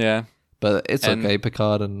 Yeah, but it's okay.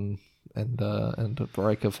 Picard and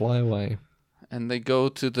Riker fly away. And they go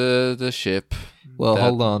to the ship. Well,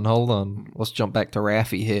 hold on. Let's jump back to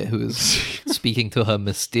Raffi here, who is speaking to her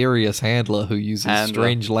mysterious handler who uses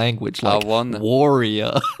strange language like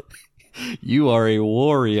warrior. You are a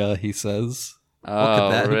warrior, he says. Who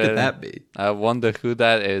could that be? I wonder who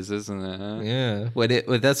that is, isn't it? Huh? Yeah.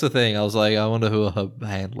 When that's the thing. I was like, I wonder who her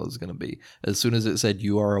handler's going to be. As soon as it said,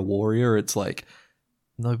 you are a warrior, it's like,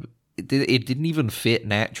 no, it didn't even fit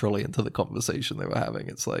naturally into the conversation they were having.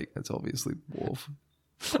 It's like, it's obviously Worf.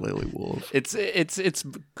 Clearly Worf. It's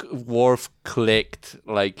Worf clicked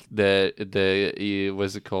like the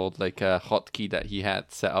what's it called, like a hotkey that he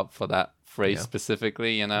had set up for that phrase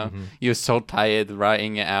specifically, he was so tired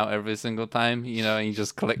writing it out every single time, and he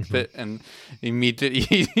just clicked it and immediately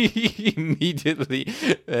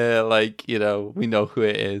we know who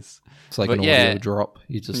it is. It's like an audio drop.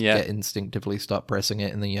 You just get instinctively start pressing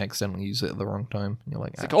it and then you accidentally use it at the wrong time. And you're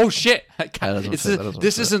like, it's like, oh shit,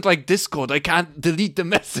 this isn't like Discord, I can't delete the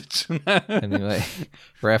message. Anyway,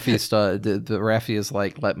 Raffi is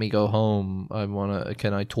like, let me go home,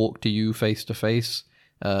 can I talk to you face to face?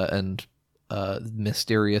 And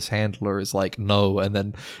mysterious handler is like, no, and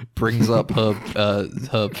then brings up her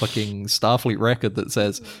fucking Starfleet record that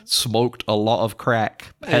says smoked a lot of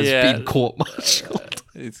crack, has been court-martialed.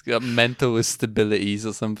 It's got mental instabilities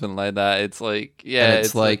or something like that. It's like,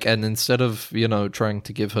 and instead of trying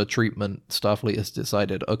to give her treatment, Starfleet has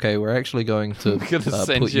decided, okay, we're actually going to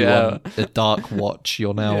put you on a dark watch.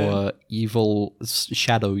 You're now evil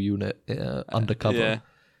shadow unit undercover.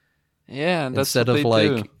 Yeah, and that's instead what of they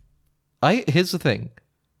like. do. Here's the thing.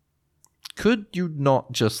 Could you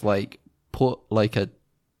not just like put like a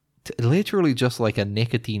literally just like a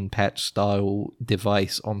nicotine patch style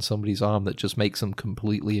device on somebody's arm that just makes them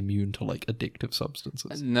completely immune to like addictive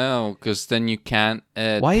substances. No, because then you can't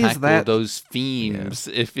Why is tackle that? those themes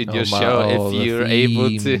if in Oh your my- show. oh, If the you're able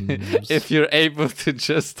to, themes. if you're able to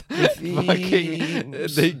just fucking,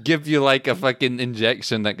 they give you like a fucking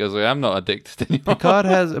injection that goes, I'm not addicted anymore.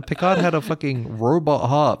 Picard had a fucking robot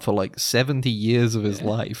heart for like 70 years of his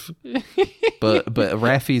life. But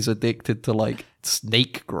Raffi's addicted to like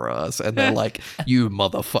snake grass, and they're like, "You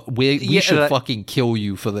motherfucker, we should like, fucking kill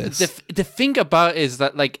you for this." The thing about it is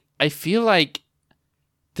that like I feel like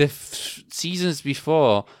the seasons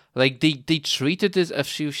before, like they treated this as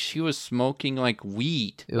she was smoking like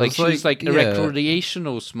weed, like she was like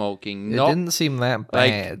recreational smoking. It not didn't seem that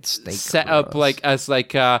bad. Snake set grass. up like as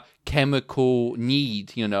like a chemical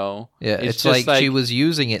need, you know. Yeah, it's just like she was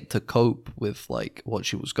using it to cope with like what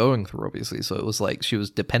she was going through, obviously. So it was like she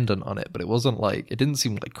was dependent on it, but it wasn't like, it didn't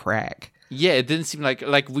seem like crack. Yeah, it didn't seem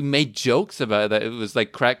like we made jokes about that. It was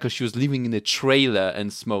like crack because she was living in a trailer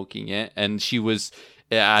and smoking it, and she was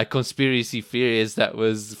a conspiracy theorist that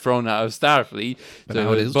was thrown out of Starfleet. But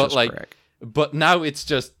now it is just crack. But now it's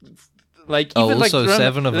just like even also like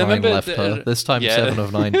 7 of 9 left her. This time 7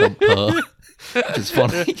 of 9 dumped her. Which is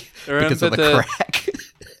funny because of the crack.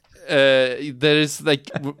 There is like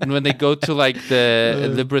when they go to like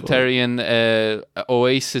the libertarian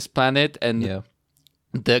Oasis planet, and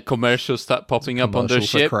the commercials start popping up on their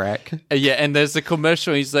ship. Crack. Yeah, and there's a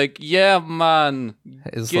commercial. He's like, "Yeah, man,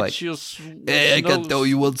 it's get like, your hey, I can tell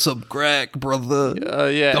you want some crack, brother.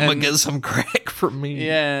 Come and get some crack from me."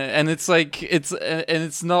 Yeah, and it's like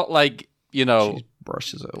it's not like, you know. She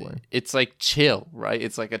brushes it away. It's like chill, right?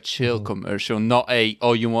 It's like a chill commercial, not a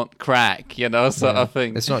you want crack, you know, sort of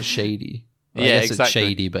thing. It's not shady. I guess exactly. It's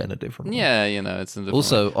shady, but in a different way. Yeah, you know, it's in a different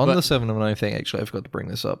also way. On the 7 of 9 thing. Actually, I forgot to bring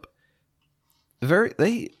this up.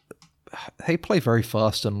 They play very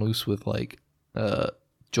fast and loose with like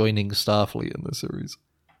joining Starfleet in the series.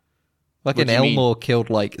 Fucking Elmore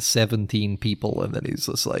killed like 17 people, and then he's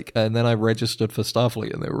just like, and then I registered for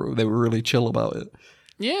Starfleet, and they were really chill about it.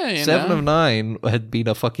 Yeah, 7 of 9 had been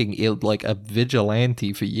a fucking like a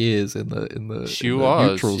vigilante for years in the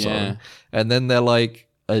neutral zone, and then they're like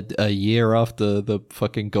a year after the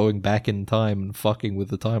fucking going back in time and fucking with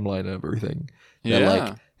the timeline and everything. They're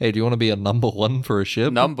like, hey, do you want to be a number 1 for a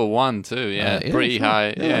ship? Number 1 too, pretty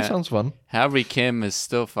high. Yeah, that sounds fun. Harry Kim is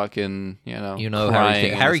still fucking,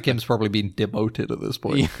 Harry Kim's probably been demoted at this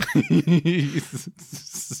point.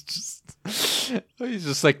 He's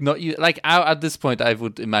just like not you. Like at this point, I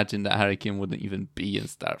would imagine that Harry Kim wouldn't even be in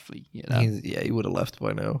Starfleet. You know, he would have left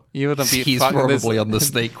by now. He wouldn't be. He's probably on the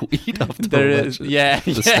snake weed after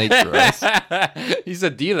the snake grass. He's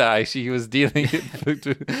a dealer. Actually, he was dealing. But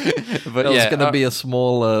it was going to be a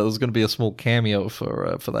small. It was going to be a small cameo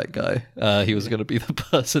for that guy. He was going to be the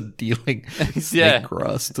person dealing snake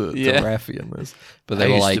grass to Raffi in this. But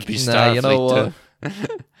they were like, nah, you know what?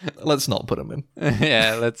 Let's not put him in.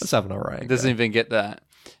 Let's have an alright. Doesn't even get that.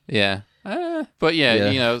 Yeah. But you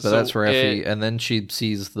know. So that's Raffi, and then she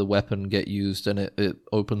sees the weapon get used, and it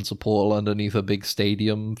opens a portal underneath a big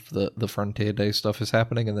stadium. The Frontier Day stuff is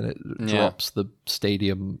happening, and then it drops the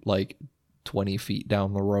stadium like 20 feet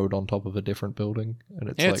down the road on top of a different building, and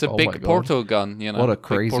it's like, it's a big portal gun. You know, what a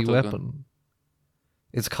crazy weapon.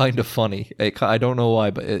 It's kind of funny. I don't know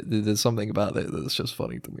why, but there's something about it that's just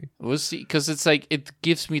funny to me. We'll see, because it's like it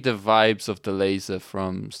gives me the vibes of the laser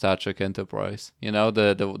from Star Trek Enterprise. You know,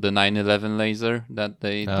 the 9/11 laser that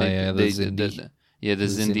the Xindi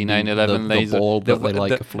 9/11 laser, the ball that they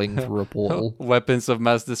like fling through a portal. Weapons of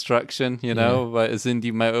mass destruction. You know,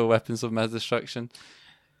 Xindi metal weapons of mass destruction.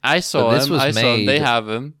 I saw them. They have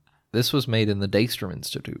them. This was made in the Daystrom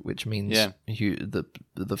Institute, which means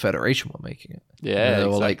the Federation were making it. Yeah, they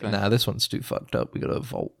were exactly. like, nah, this one's too fucked up. We gotta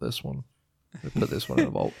vault this one. We put this one in a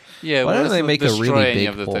vault. Yeah, why don't they make a really big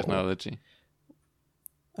of the portal? Technology?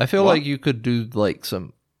 I feel like you could do like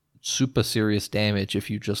some super serious damage if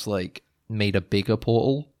you just like made a bigger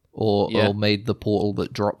portal or made the portal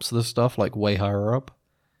that drops the stuff like way higher up.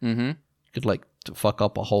 Mm-hmm. You could like to fuck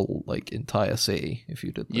up a whole like entire city if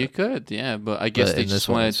you did that. You could, but I guess they just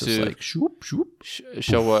wanted to like, shoop, shoop,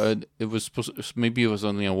 show what it was supposed to, maybe it was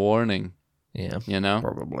only a warning. Yeah, you know,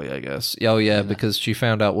 probably, I guess. Oh yeah, because she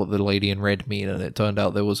found out what the lady in red mean, and it turned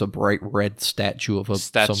out there was a bright red statue of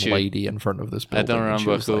some lady in front of this building. I don't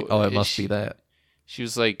remember. Like, oh, it must be that. She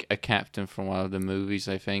was like a captain from one of the movies,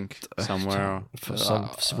 I think, somewhere. For some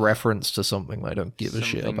reference to something I don't give a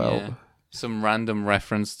shit about. Yeah. Some random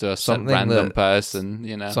reference to some random person,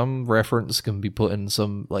 you know. Some reference can be put in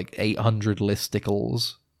some like 800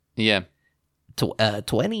 listicles. Yeah.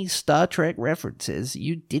 20 Star Trek references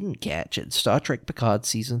you didn't catch in Star Trek Picard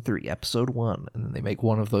Season 3, Episode 1. And then they make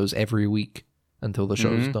one of those every week until the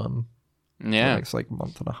show's done. Yeah. It's like a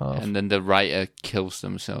month and a half. And then the writer kills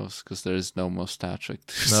themselves because there is no more Star Trek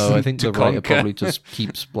to No, I think to the writer conquer. probably just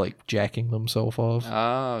keeps like jacking themselves off.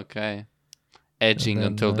 Oh, okay. Edging then,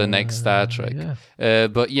 until the next Star Trek. Yeah.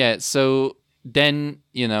 But yeah, so then,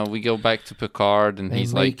 we go back to Picard and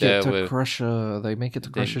he's like there with Crusher. They make it to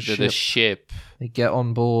Crusher's the ship. ship They get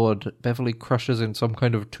on board. Beverly crushes in some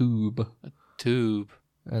kind of tube. tube.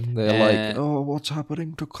 And they're like, oh, what's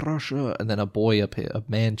happening to Crusher? And then a boy appears, a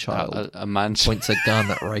man-child, A man points a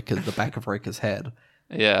gun at the back of Riker's head.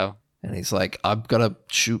 Yeah. And he's like, I'm going to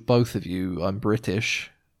shoot both of you. I'm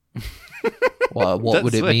British. Well, what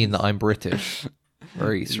would it mean that I'm British?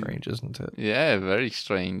 Very strange, isn't it? Yeah, very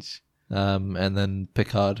strange. And then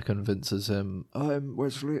Picard convinces him, I'm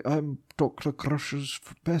Wesley, I'm Dr. Crusher's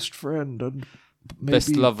best friend and maybe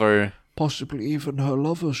Best lover. possibly even her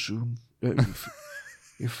lover soon. If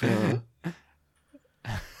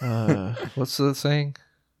what's the saying?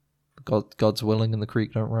 God's willing and the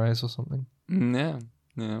creek don't rise or something. Yeah.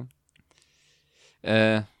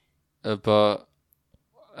 But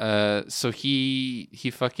so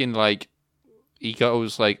he fucking like he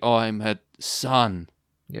goes like, oh, I'm her son.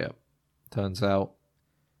 Yeah. Turns out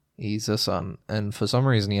he's a son, and for some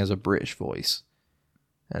reason he has a British voice.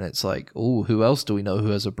 And it's like, oh, who else do we know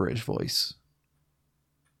who has a British voice?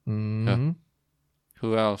 Who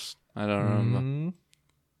else? I don't remember.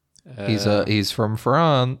 He's from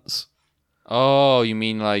France. Oh, you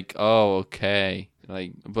mean like, oh, okay.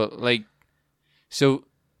 Like, but like, so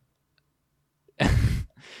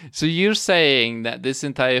so you're saying that this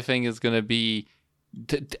entire thing is gonna be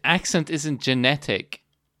the accent isn't genetic.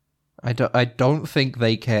 I don't think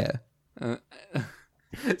they care.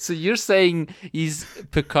 So you're saying he's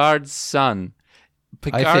Picard's son.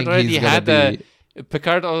 I think he's gonna be...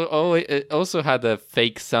 Picard also had a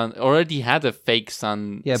fake son. Already had a fake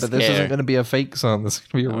son. Yeah, but this isn't going to be a fake son. This is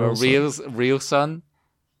going to be a real son.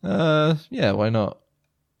 Yeah, why not?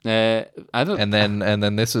 I don't. And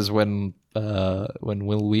then this is when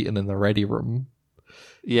Will Wheaton in the ready room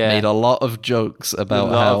made a lot of jokes about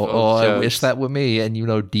how I wish that were me,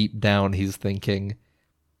 and deep down he's thinking,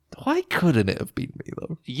 why couldn't it have been me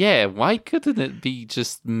though? Yeah, why couldn't it be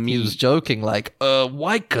just me? He was joking like,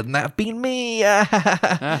 why couldn't that have been me? Why?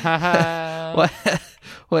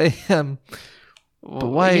 Why couldn't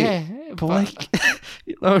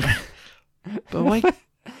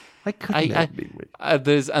it have been me?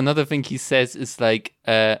 There's another thing he says is like,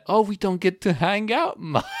 we don't get to hang out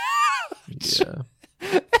much. Yeah.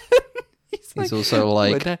 He's also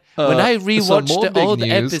like, when I rewatch the old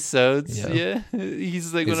episodes,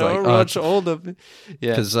 he's like, when I watch all of it,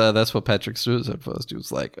 because that's what Patrick Stewart said first. He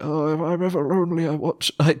was like, "Oh, if I'm ever lonely,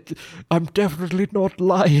 I'm definitely not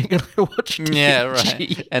lying, and I watch TNG." Yeah,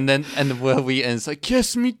 right. And Will Wheaton's like,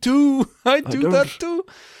 "Yes, me too. I do that too."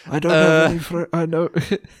 I don't have any friends. I know,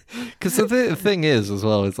 because the thing is as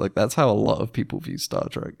well. It's like that's how a lot of people view Star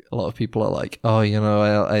Trek. A lot of people are like, "Oh,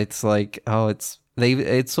 it's like,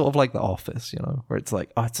 it's sort of like The Office, where it's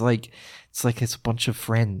like, oh, it's a bunch of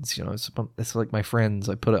friends, it's like my friends.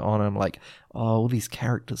 I put it on, and I'm like, oh, all these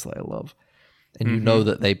characters that I love, and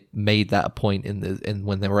that they made that a point in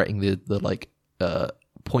when they're writing the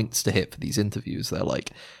points to hit for these interviews. They're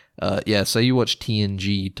like, so you watch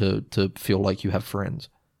TNG to feel like you have friends.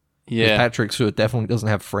 Yeah, Patrick Stewart definitely doesn't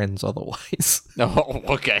have friends otherwise. Oh,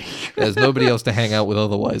 okay. There's nobody else to hang out with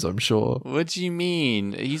otherwise, I'm sure. What do you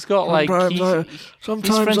mean? He's got sometimes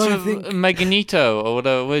he's friends I with think Magneto or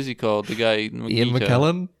whatever. What is he called? The guy Magneto. Ian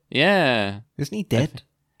McKellen. Yeah, isn't he dead?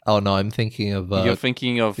 Oh no, I'm thinking of. You're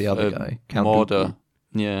thinking of the other guy, Count Morda.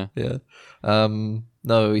 Dooku. Yeah.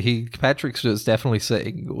 No, Patrick Stewart's definitely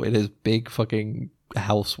sitting in his big fucking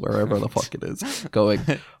house wherever the fuck it is, going,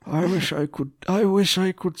 I wish I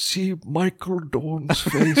could see Michael Dorn's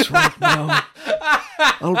face right now.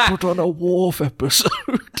 I'll put on a Worf episode.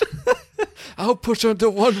 I'll put on the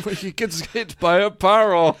one where he gets hit by a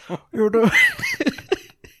barrel.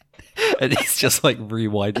 And he's just like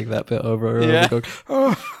rewinding that bit over and over,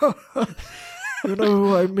 going, you know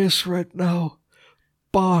who I miss right now?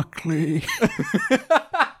 Barclay.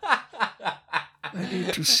 I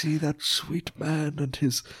need to see that sweet man and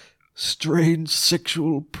his strange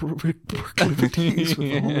sexual proclivities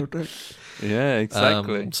with the holodeck. Yeah,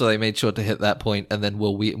 exactly. So they made sure to hit that point, and then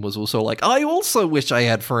Will Wheaton was also like, I also wish I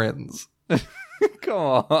had friends. Come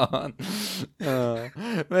on. It's like,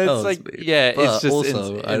 but it's just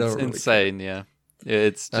also, it's insane, yeah.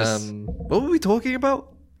 It's just... what were we talking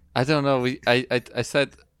about? I don't know. I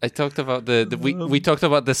said I talked about we talked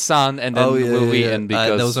about the sun and then Will Wheaton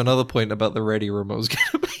because there was another point about the ready room I was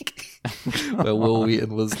gonna make, where Will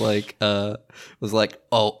Wheaton was like,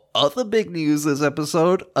 oh, other big news this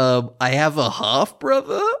episode. I have a half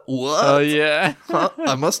brother. What? Oh yeah, Huh?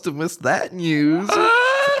 I must have missed that news.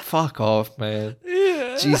 Fuck off, man.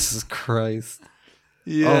 yeah, Jesus Christ.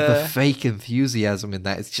 yeah. Oh, the fake enthusiasm in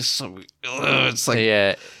that. It's just so. It's like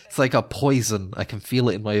yeah. it's like a poison. I can feel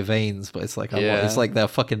it in my veins, but it's like it's like that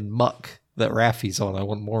fucking muck that Raffi's on. I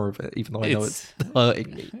want more of it, even though I know it's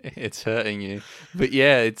hurting me. It's hurting you, but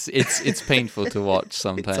yeah, it's painful to watch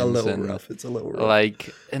sometimes. It's a little and rough. It's a little rough.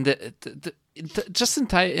 like, and just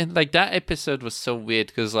entire like that episode was so weird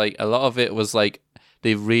because like a lot of it was like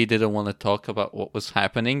they really didn't want to talk about what was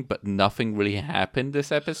happening, but nothing really happened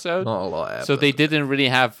this episode. Not a lot happened. So they didn't really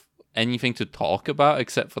have anything to talk about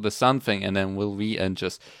except for the sun thing, and then Will Wheaton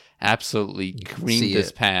just absolutely creamed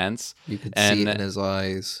his pants. You could see it in his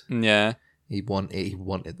eyes. Yeah, He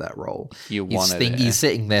wanted that role. He's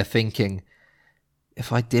sitting there thinking,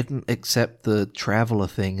 if I didn't accept the Traveler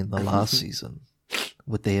thing in the last season,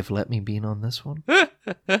 would they have let me be on this one?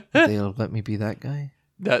 Would they have let me be that guy?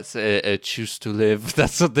 That's a choose to live.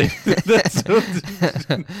 That's what they. That's what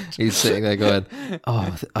He's sitting there going,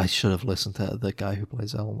 "Oh, I should have listened to the guy who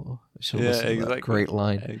plays Elmo. I should have listened to that great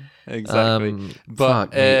line." Exactly.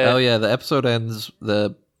 But the episode ends.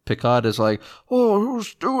 The Picard is like, "Oh,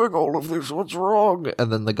 who's doing all of this? What's wrong?"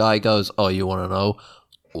 And then the guy goes, "Oh, you want to know?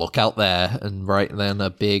 Look out there!" And right then, a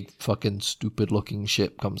big fucking stupid-looking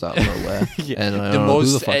ship comes out of nowhere, and I don't know who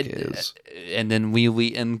the fuck it is. And then Will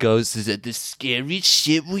Wheaton goes, "Is it the scariest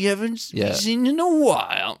ship we haven't seen in a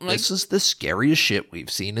while?" Like, this is the scariest ship we've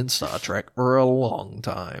seen in Star Trek for a long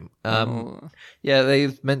time. Yeah,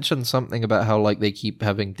 they've mentioned something about how like they keep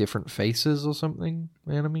having different faces or something.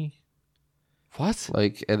 The enemy, what?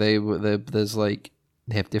 like there's like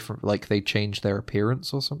they have different, like they change their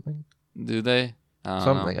appearance or something. Do they?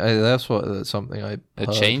 Something. That's something I The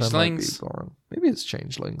heard. changelings? Maybe it's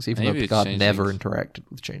changelings, even Maybe though it's Picard changelings. never interacted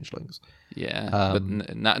with changelings. Yeah, but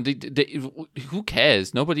who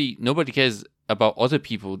cares? Nobody cares about other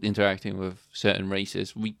people interacting with certain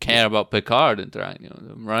races. We care about Picard interacting with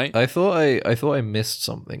them, right? I thought I missed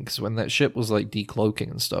something because when that ship was like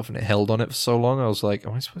decloaking and stuff, and it held on it for so long, I was like,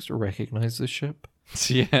 "Am I supposed to recognize this ship?"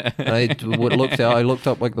 Yeah. And I looked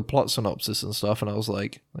up like the plot synopsis and stuff, and I was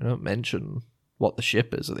like, "They don't mention what the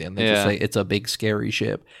ship is at the end. They just say it's a big scary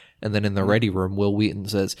ship." And then in the ready room, Will Wheaton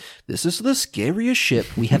says, "This is the scariest ship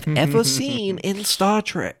we have ever seen in Star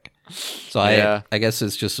Trek." So I guess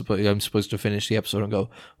it's just I'm supposed to finish the episode and go,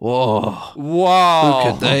 "Whoa, Wow.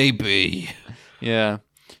 who could they be?" Yeah.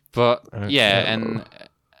 But and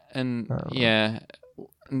yeah,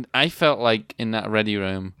 I felt like in that ready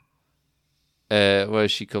room, where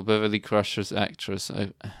she called Beverly Crusher's actress,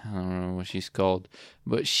 I don't know what she's called,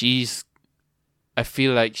 but I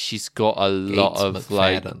feel like she's got a lot Gates of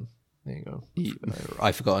McFadden. There you go.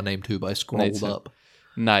 I forgot her name too, but I scrolled up.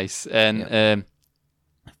 Nice. And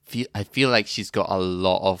I feel like she's got a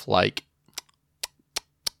lot of like,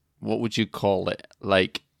 what would you call it?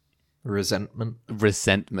 Like Resentment.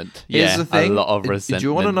 Yeah, the thing. a lot of resentment. Do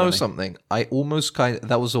you want to know something? I almost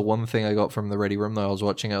that was the one thing I got from the ready room that I was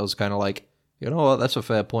watching. I was kind of like, you know what? That's a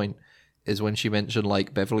fair point. Is when she mentioned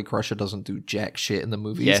like Beverly Crusher doesn't do jack shit in the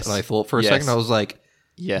movies, and I thought for a second I was like,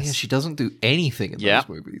 yeah, she doesn't do anything in those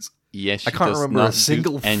movies. Yes, I can't remember a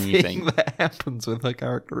single thing that happens with her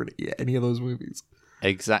character in any of those movies.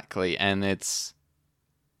 Exactly, and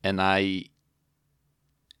I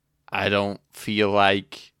don't feel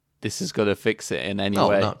like this is gonna fix it in any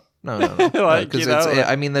way. No. Like, because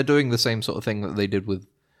I mean, they're doing the same sort of thing that they did with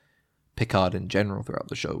Picard in general throughout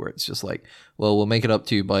the show, where it's just like, well, we'll make it up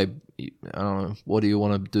to you by, I don't know, what do you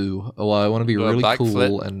want to do? Oh, well, I want to be really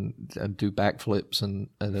cool and do backflips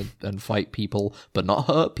and fight people, but not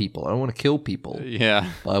hurt people. I don't want to kill people.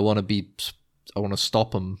 Yeah, but I want to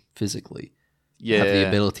stop them physically. Yeah, have the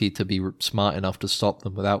ability to be smart enough to stop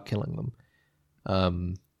them without killing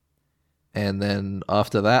them. And then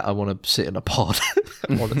after that, I want to sit in a pod.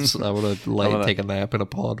 I want to take a nap in a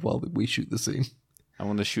pod while we shoot the scene. I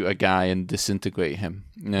want to shoot a guy and disintegrate him.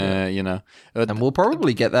 You know, and we'll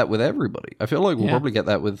probably get that with everybody. I feel like we'll probably get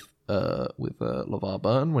that with LeVar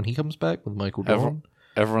Burton when he comes back with Michael Dorn.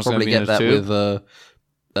 Everyone's probably gonna be get in it that too.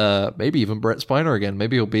 with maybe even Brett Spiner again.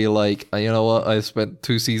 Maybe he'll be like, you know what? I spent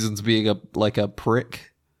 2 seasons being a prick.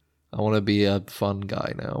 I want to be a fun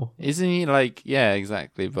guy now. Isn't he like? Yeah,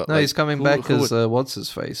 exactly. But no, he's coming back as what's his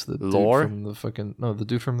face? The Lore? dude from the fucking the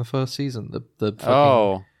dude from the first season.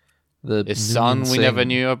 His son we never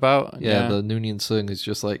knew about. Yeah, the Noonien Singh is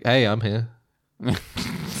just like, hey, I'm here.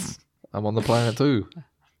 I'm on the planet too.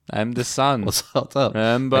 I'm the son. What's up?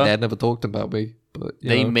 Remember? My dad never talked about me, but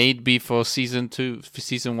They made me for season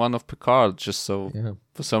 1 of Picard, just so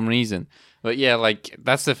for some reason. But yeah, like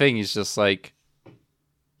that's the thing. It's just like,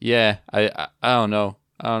 yeah, I don't know.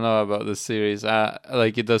 I don't know about this series.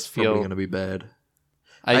 Like it does feel probably gonna be bad.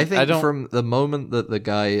 I think from the moment that the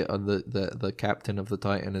guy on the captain of the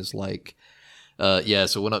Titan is like,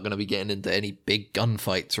 so we're not going to be getting into any big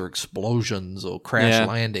gunfights or explosions or crash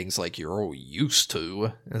landings like you're all used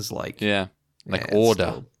to. It's like,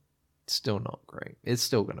 order. Still not great. It's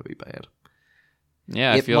still going to be bad.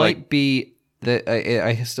 Yeah, it might be that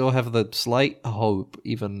I still have the slight hope,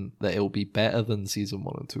 even that it'll be better than season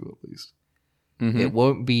 1 and 2 at least. Mm-hmm. It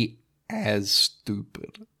won't be as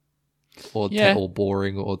stupid. Or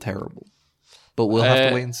boring or terrible, but we'll have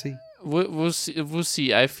to wait and see. We'll see. We'll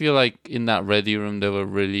see. I feel like in that ready room they were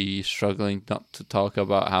really struggling not to talk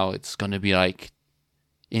about how it's gonna be like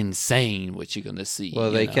insane what you're gonna see.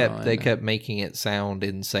 Well, they kept making it sound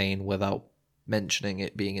insane without mentioning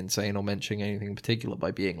it being insane or mentioning anything in particular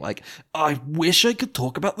by being like, I wish I could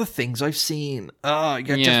talk about the things I've seen. I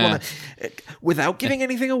just want to, without giving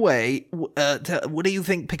anything away. What do you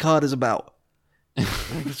think Picard is about? I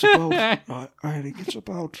think it's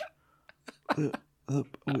about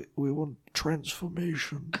we want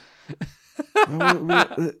transformation.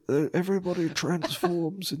 Everybody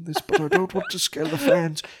transforms in this, but I don't want to scare the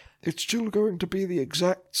fans. It's still going to be the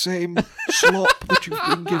exact same slop that you've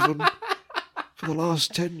been given for the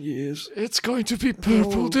last 10 years. It's going to be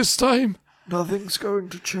purple this time. Nothing's going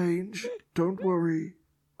to change. Don't worry.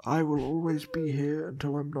 I will always be here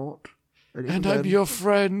until I'm not. And I'm your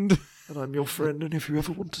friend. And I'm your friend, and if you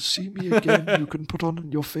ever want to see me again, you can put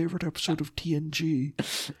on your favorite episode of TNG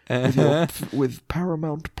with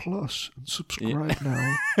Paramount Plus and subscribe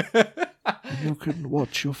now. And you can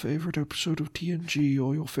watch your favorite episode of TNG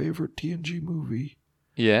or your favorite TNG movie.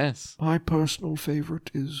 Yes. My personal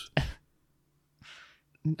favorite is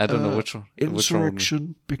I don't know which one.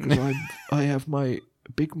 Insurrection, because I have my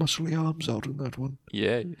big muscly arms out in that one.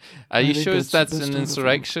 Yeah. Are you sure that's an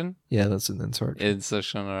Insurrection? Yeah, that's an Insurrection.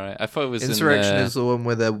 Insurrection, alright. I thought it was Insurrection is the one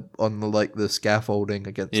where they're on the scaffolding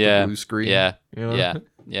against the blue screen. Yeah. You know?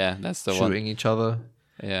 Yeah, that's the Shooting each other.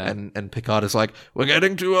 Yeah. And Picard is like, we're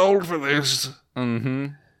getting too old for this. Mm-hmm.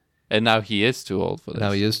 And now he is too old for this.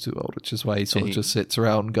 Now he is too old, which is why he sort of just sits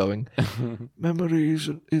around going, memories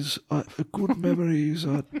is a good memories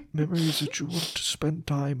are memories that you want to spend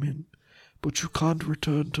time in, but you can't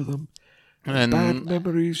return to them. And bad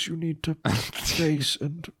memories you need to face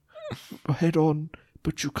and head on,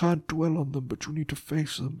 but you can't dwell on them, but you need to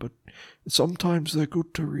face them. But sometimes they're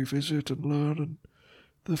good to revisit and learn, and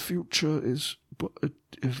the future is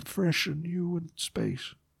fresh and new in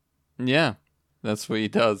space. Yeah, that's what he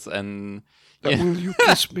does. And will you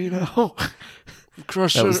kiss me now?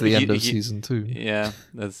 Crusher. That was the end of season 2. Yeah,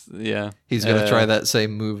 He's going to try that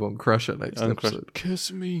same move on Crusher next episode.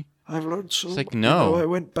 Kiss me. I've learned so much. No. I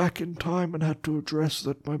went back in time and had to address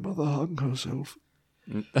that my mother hung herself.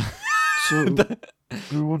 So,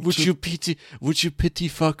 would you pity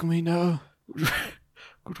fuck me now?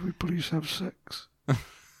 Could we please have sex?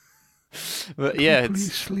 But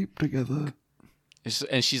please sleep together.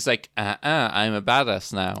 And she's like, I'm a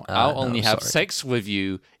badass now. I'll only have sex with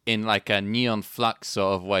you in like a neon flux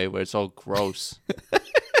sort of way where it's all gross.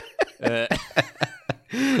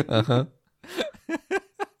 Uh-huh.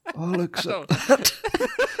 I'll accept that.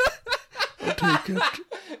 I'll take it.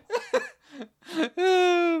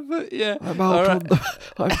 But yeah, I'm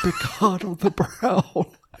Picard on the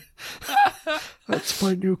Prowl. That's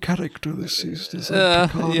my new character this season. I'm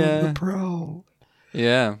Picard on the Prowl.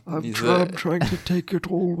 Yeah, I'm trying to take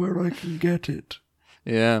it all where I can get it.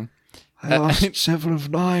 Yeah. I asked 7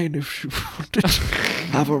 of 9 if she wanted to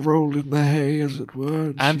have a roll in the hay, as it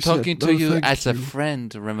were. I'm talking to you as a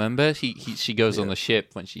friend, remember? She goes on the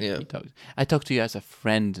ship when he talks. I talk to you as a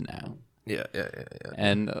friend now. Yeah.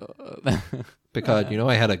 And Picard,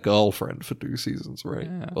 I had a girlfriend for 2 seasons, right?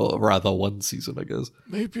 Yeah. Or rather 1 season, I guess.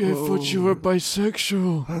 Maybe I thought you were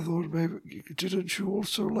bisexual. I thought maybe, didn't you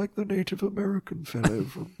also like the Native American fellow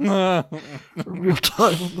from Real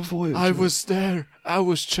Time on the Voyage? I was there. I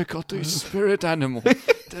was Chakotay's spirit animal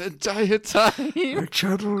the entire time. I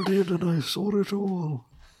channeled in and I saw it all.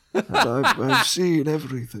 And I've seen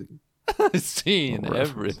everything. I've seen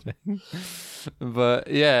everything. But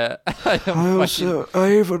yeah, I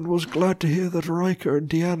even was glad to hear that Riker and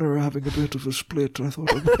Deanna are having a bit of a split. I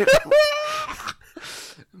thought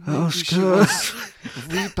I was scared.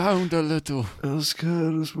 Rebound a little. I was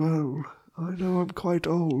scared as well. I know I'm quite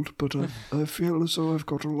old, but I feel as though I've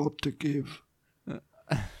got a lot to give. Oh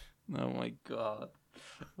my god.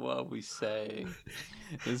 What are we saying?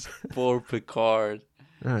 It's poor Picard.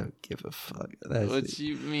 I don't give a fuck. What do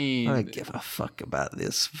you mean? I don't give a fuck about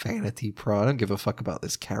this vanity pro. I don't give a fuck about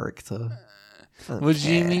this character. What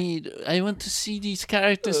do you mean? I want to see these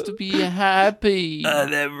characters to be happy.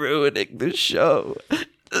 They're ruining the show.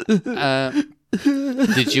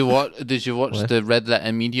 Did you watch the Red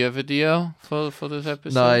Letter Media video for this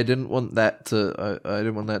episode? No, I didn't want that to. I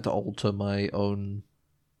didn't want that to alter my own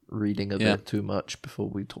reading of it too much before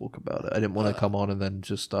we talk about it. I didn't want to come on and then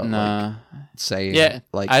just start like saying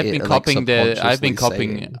I've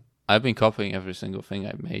been copying every single thing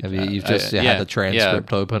I've made. Have you? You've just had the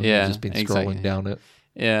transcript open and just been scrolling down it.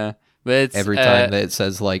 Yeah, but it's, every time that it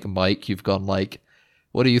says like Mike, you've gone like,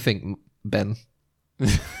 "What do you think, Ben?"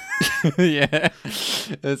 Yeah,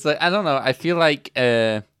 it's like I don't know. I feel like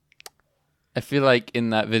in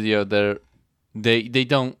that video they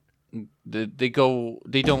don't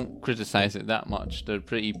criticize it that much. They're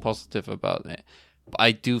pretty positive about it. But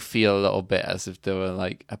I do feel a little bit as if they were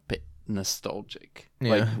like a bit nostalgic.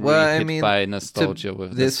 Yeah. Like, well, really I mean, by nostalgia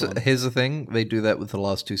with this one. Here's the thing: they do that with the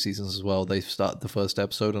last 2 seasons as well. They start the first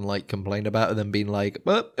episode and like complain about it, then being like,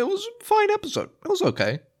 "But it was a fine episode. It was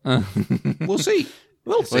okay. We'll see.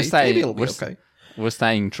 We'll see. Maybe it'll be okay." We're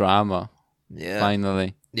starting drama. Yeah.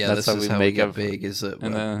 Finally. Yeah, that's this is how we get it big. Is that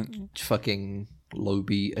fucking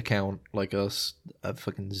Lobby account like us,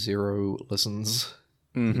 fucking 0 listens.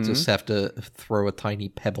 You just have to throw a tiny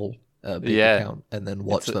pebble big account and then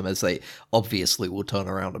watch them as they obviously will turn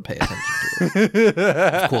around and pay attention to it.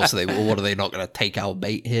 Of course they will. What are they not going to take our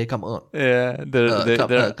bait here? Come on. Yeah.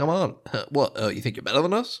 Come on. What? You think you're better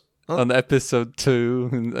than us? Huh? On episode 2,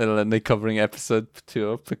 and then they're covering episode 2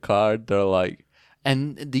 of Picard, they're like,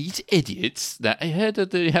 and these idiots that I heard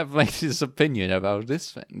that they have like this opinion about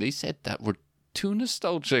this thing. They said that we're too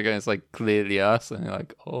nostalgic, and it's like clearly us, and you're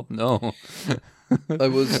like, oh no. I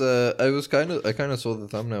kind of saw the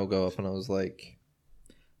thumbnail go up, and I was like,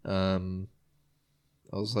 I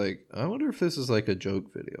wonder if this is like a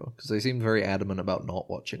joke video, because they seemed very adamant about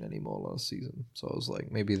not watching anymore last season. So I was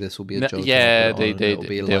like, maybe this will be a joke. Yeah, they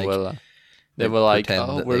were like,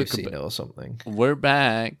 oh, we've seen it or something. We're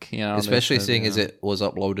back, you know. Especially seeing as it was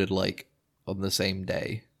uploaded like on the same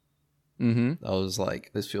day. Mm-hmm. I was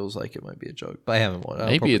like, this feels like it might be a joke, but I haven't watched it.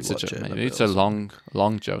 Maybe it's a joke. Maybe it's a long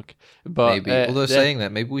joke. But maybe. Although saying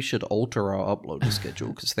that, maybe we should alter our upload schedule,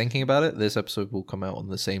 because thinking about it, this episode will come out on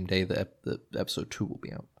the same day that episode 2 will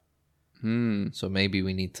be out. So maybe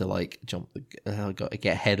we need to like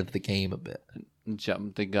get ahead of the game a bit.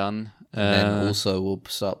 Jump the gun. And then also we'll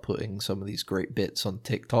start putting some of these great bits on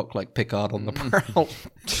TikTok, like Picard on the Prowl.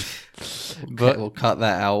 We'll cut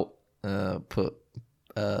that out. Put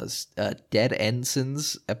Dead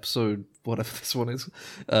Ensigns episode, whatever this one is.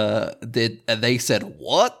 They said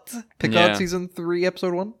what? Picard season 3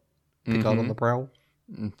 episode 1. Picard on the Prowl.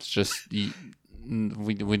 It's just we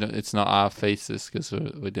don't. It's not our faces, because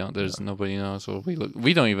we don't. There's nobody knows what we look.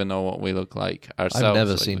 We don't even know what we look like ourselves. I've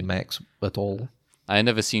never seen Max at all. I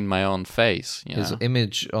never seen my own face. His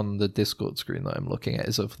image on the Discord screen that I'm looking at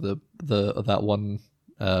is of that one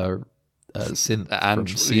synth from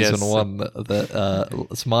season 1 that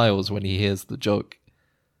smiles when he hears the joke,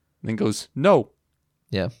 then goes no.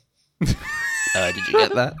 Yeah. Did you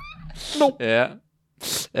get that? No. Yeah.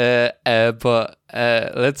 But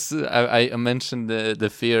let's. I mentioned the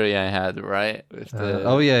theory I had, right? With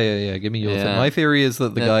yeah. Give me your theory. My theory is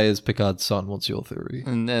that the guy is Picard's son. What's your theory?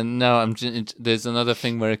 And no, there's another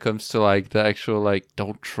thing where it comes to like the actual like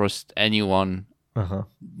don't trust anyone.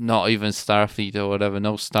 Not even Starfleet or whatever.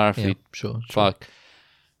 No Starfleet. Yeah, sure. Fuck.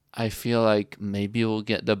 I feel like maybe we'll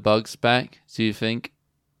get the bugs back. Do you think?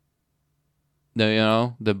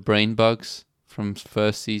 The brain bugs from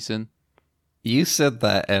first season. You said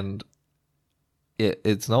that, and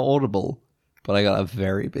it's not audible, but I got a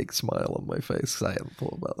very big smile on my face because I hadn't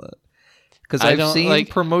thought about that. Because I've seen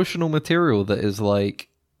promotional material that is like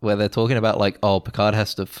where they're talking about like, oh, Picard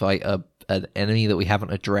has to fight an enemy that we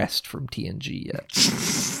haven't addressed from TNG yet.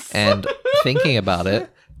 And thinking about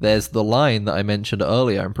it, there's the line that I mentioned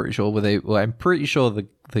earlier. I'm pretty sure I'm pretty sure the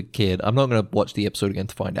kid. I'm not going to watch the episode again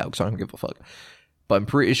to find out because I don't give a fuck. But I'm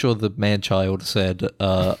pretty sure the man-child said,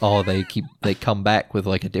 they come back with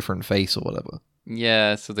like a different face or whatever.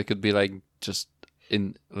 Yeah, so they could be like just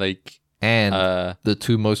in like... And the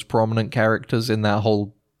 2 most prominent characters in that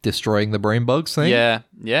whole destroying the brain bugs thing? Yeah.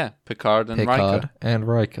 Picard and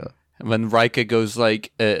Riker. When Riker goes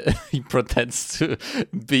like, he pretends to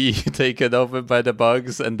be taken over by the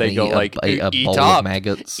bugs, and they go like, eat bowl up, of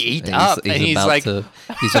maggots. Eat up, and he's like,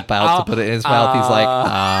 he's about to put it in his mouth. He's like,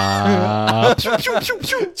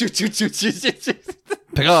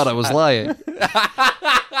 Picard, I was lying.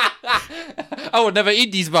 I would never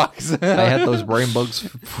eat these bugs. I had those brain bugs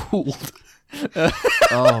fooled.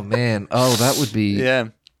 Oh man. Oh, that would be. Yeah.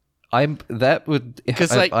 That would.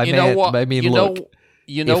 Because you know what? I mean,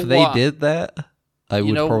 if they did that, I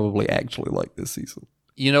would probably actually like this season.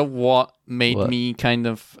 You know what made me kind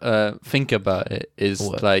of think about it is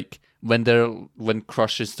like when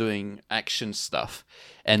Crush is doing action stuff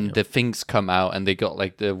and the things come out and they got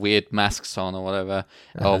like the weird masks on or whatever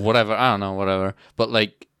or whatever, I don't know, whatever. But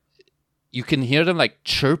like you can hear them like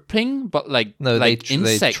chirping, but like insects.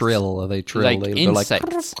 They trill. Like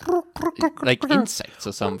insects. Like insects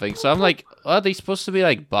or something. So I'm like, are they supposed to be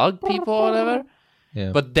like bug people or whatever?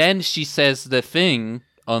 Yeah. But then she says the thing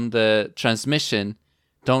on the transmission,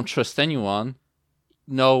 don't trust anyone,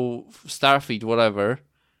 no Starfleet, whatever.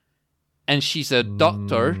 And she's a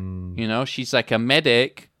doctor, you know, she's like a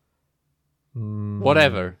medic,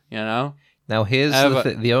 whatever, you know. Now here's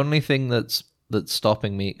the only thing that's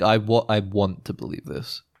stopping me. I want to believe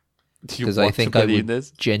this because I think I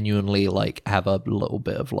would genuinely like have a little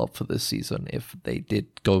bit of love for this season if they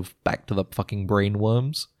did go back to the fucking brain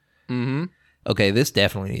worms. Mm-hmm. Okay, this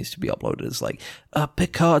definitely needs to be uploaded as like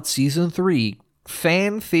Picard season 3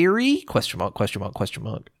 fan theory ? Could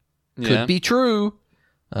be true.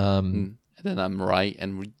 And then I'm right,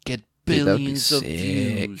 and we get billions of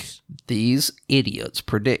views. These idiots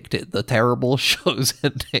predicted the terrible show's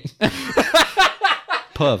ending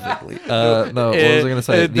perfectly. No, what was I going to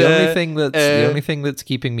say? The only thing that's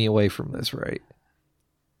keeping me away from this, right,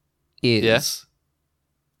 is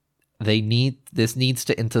this needs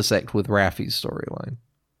to intersect with Raffi's storyline.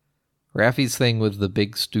 Raffi's thing with the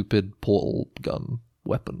big stupid portal gun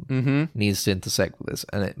weapon needs to intersect with this,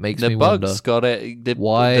 and it makes me wonder why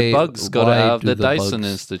the bugs got it out of the Dyson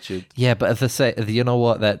bugs... Institute. Yeah, but you know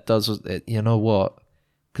what that does? You know what?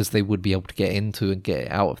 Because they would be able to get into and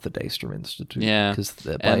get out of the Daystrom Institute. Yeah, because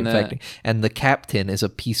by infecting, and the captain is a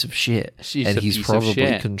piece of shit, and he's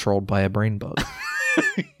probably controlled by a brain bug.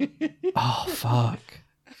 Oh fuck!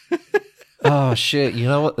 Oh shit! You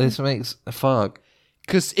know what this makes? Fuck.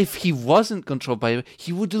 Because if he wasn't controlled by it,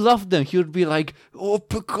 he would love them. He would be like, "Oh,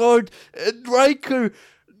 Picard and Riker."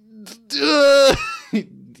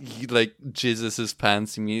 He like jizzes his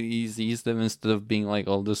pants and he sees them instead of being like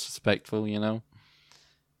all disrespectful, you know.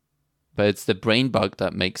 But it's the brain bug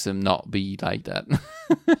that makes him not be like that.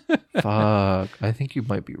 Fuck, I think you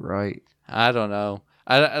might be right. I don't know.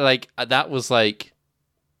 I like that was like,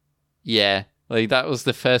 yeah. Like, that was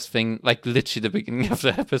the first thing, like, literally the beginning of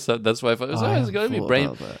the episode. That's why I thought, it's going to be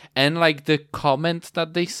brain. And, like, the comment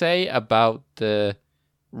that they say about the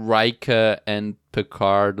Riker and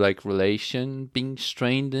Picard, like, relation being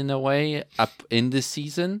strained in a way up in this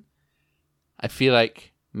season. I feel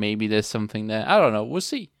like maybe there's something there. I don't know. We'll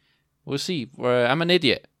see. I'm an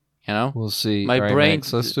idiot, you know? We'll see. My brain...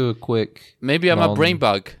 Max, let's do a quick... Maybe I'm a brain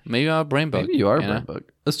bug. Maybe you are a brain bug.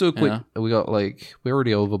 Let's do a quick... We're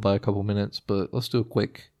already over by a couple minutes, but let's do a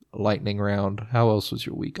quick lightning round. How else was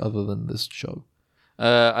your week other than this show?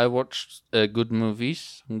 I watched good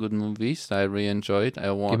movies. I really enjoyed.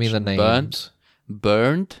 I watched... Give me the names.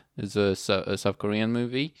 Burned is a South Korean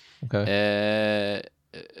movie. Okay.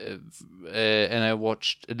 And I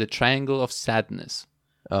watched The Triangle of Sadness.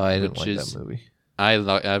 Oh, I didn't like that movie. I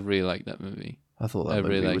really like that movie. I thought that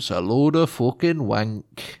movie was a load of fucking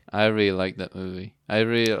wank. I really like that movie.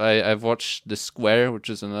 I've watched The Square, which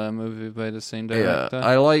is another movie by the same director. Yeah,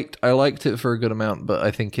 I liked it for a good amount, but I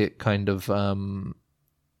think it kind of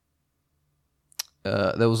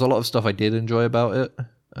there was a lot of stuff I did enjoy about it.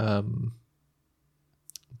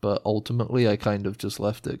 But ultimately I kind of just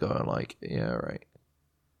left it going like, yeah, right.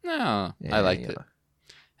 No, yeah, I liked it.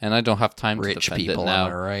 And I don't have time to defend it now.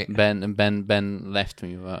 Am I right? Ben left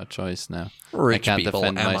me without a choice now. Rich people,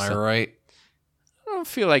 am I right? I don't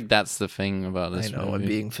feel like that's the thing about this movie. I'm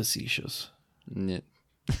being facetious. Yeah.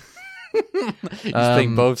 He's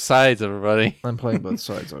playing both sides, everybody. I'm playing both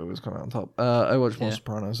sides. I always come out on top. I watched More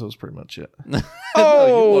Sopranos. That was pretty much it.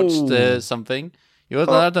 Oh, you watched something? You watched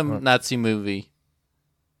another Nazi movie.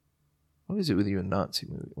 What is it with you and Nazi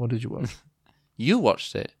movie? What did you watch? You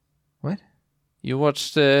watched it. What? You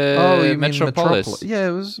watched you Metropolis. Yeah,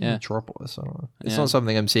 it was Metropolis. I don't know. It's not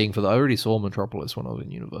something I'm seeing for I already saw Metropolis when I was in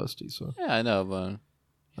university. So yeah, I know, but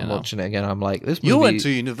I'm watching it again. I'm like, this movie... You went to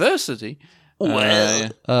university?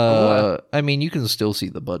 I mean, you can still see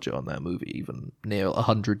the budget on that movie even near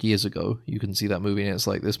 100 years ago. You can see that movie and it's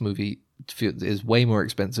like, this movie is way more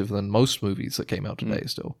expensive than most movies that came out today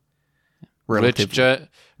still. Rich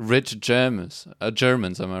Germans.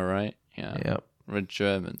 Germans, am I right? Yeah. Yep. Rich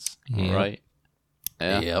Germans. Right.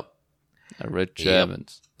 Yeah. Yep. I read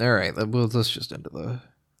Germans. Yep. All right, let's just end it there.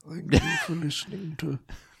 Thank you for listening to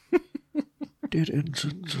Dead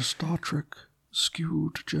Ensigns, a Star Trek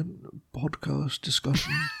skewed podcast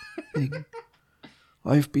discussion thing.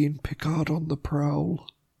 I've been Picard on the Prowl.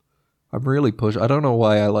 I'm really pushing. I don't know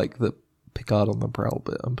why I like the Picard on the Prowl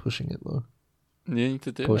bit. I'm pushing it though. You need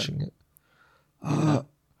to do pushing it.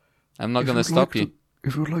 I'm not going to stop you.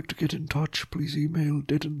 If you would like to get in touch, please email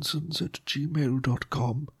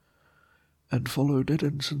deadensigns@gmail.com and follow Dead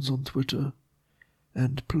Ensigns on Twitter.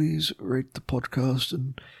 And please rate the podcast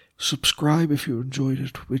and subscribe if you enjoyed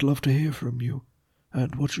it. We'd love to hear from you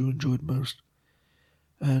and what you enjoyed most.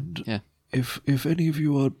 And if any of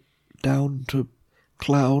you are down to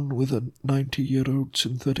clown with a 90-year-old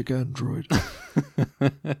synthetic android,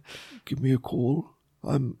 give me a call.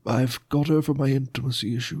 I've got over my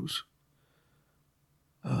intimacy issues.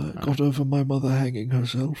 Got over my mother hanging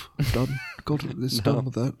herself. Done. Got this done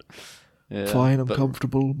with that. Yeah, fine, I'm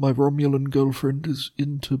comfortable. My Romulan girlfriend is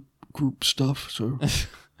into group stuff, so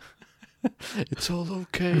it's all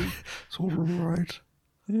okay. It's all right.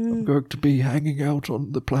 Yeah. I'm going to be hanging out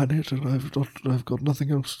on the planet, and I've got nothing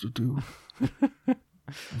else to do.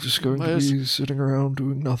 I'm just going to be sitting around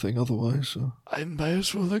doing nothing otherwise. So. I may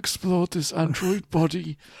as well explore this android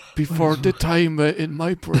body before the timer in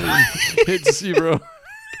my brain hits 0.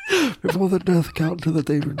 Before the death counter that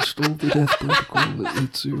they've installed the death protocol that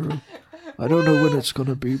hits 0. I don't know when it's going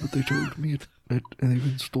to be, but they told me they've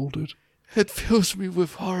installed it. It fills me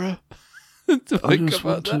with horror. I just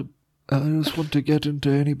want to get into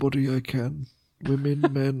anybody I can.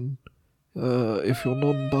 Women, men. If you're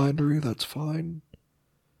non-binary, that's fine.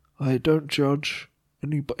 I don't judge.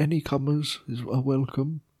 Any comers are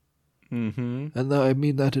welcome. Mm-hmm. And I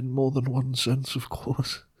mean that in more than one sense, of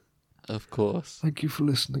course. Of course. Thank you for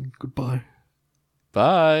listening. Goodbye.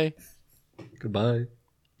 Bye. Goodbye.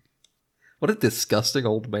 What a disgusting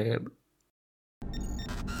old man.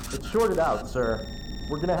 It's shorted out, sir.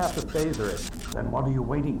 We're gonna have to phaser it. Then what are you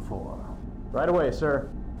waiting for? Right away, sir.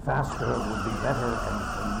 Faster would be better, Ensign.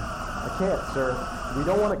 I can't, sir. We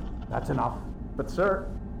don't want to... That's enough. But, sir...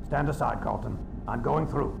 Stand aside, Carlton. I'm going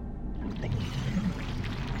through.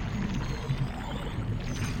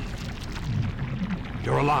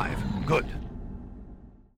 You're alive. Good.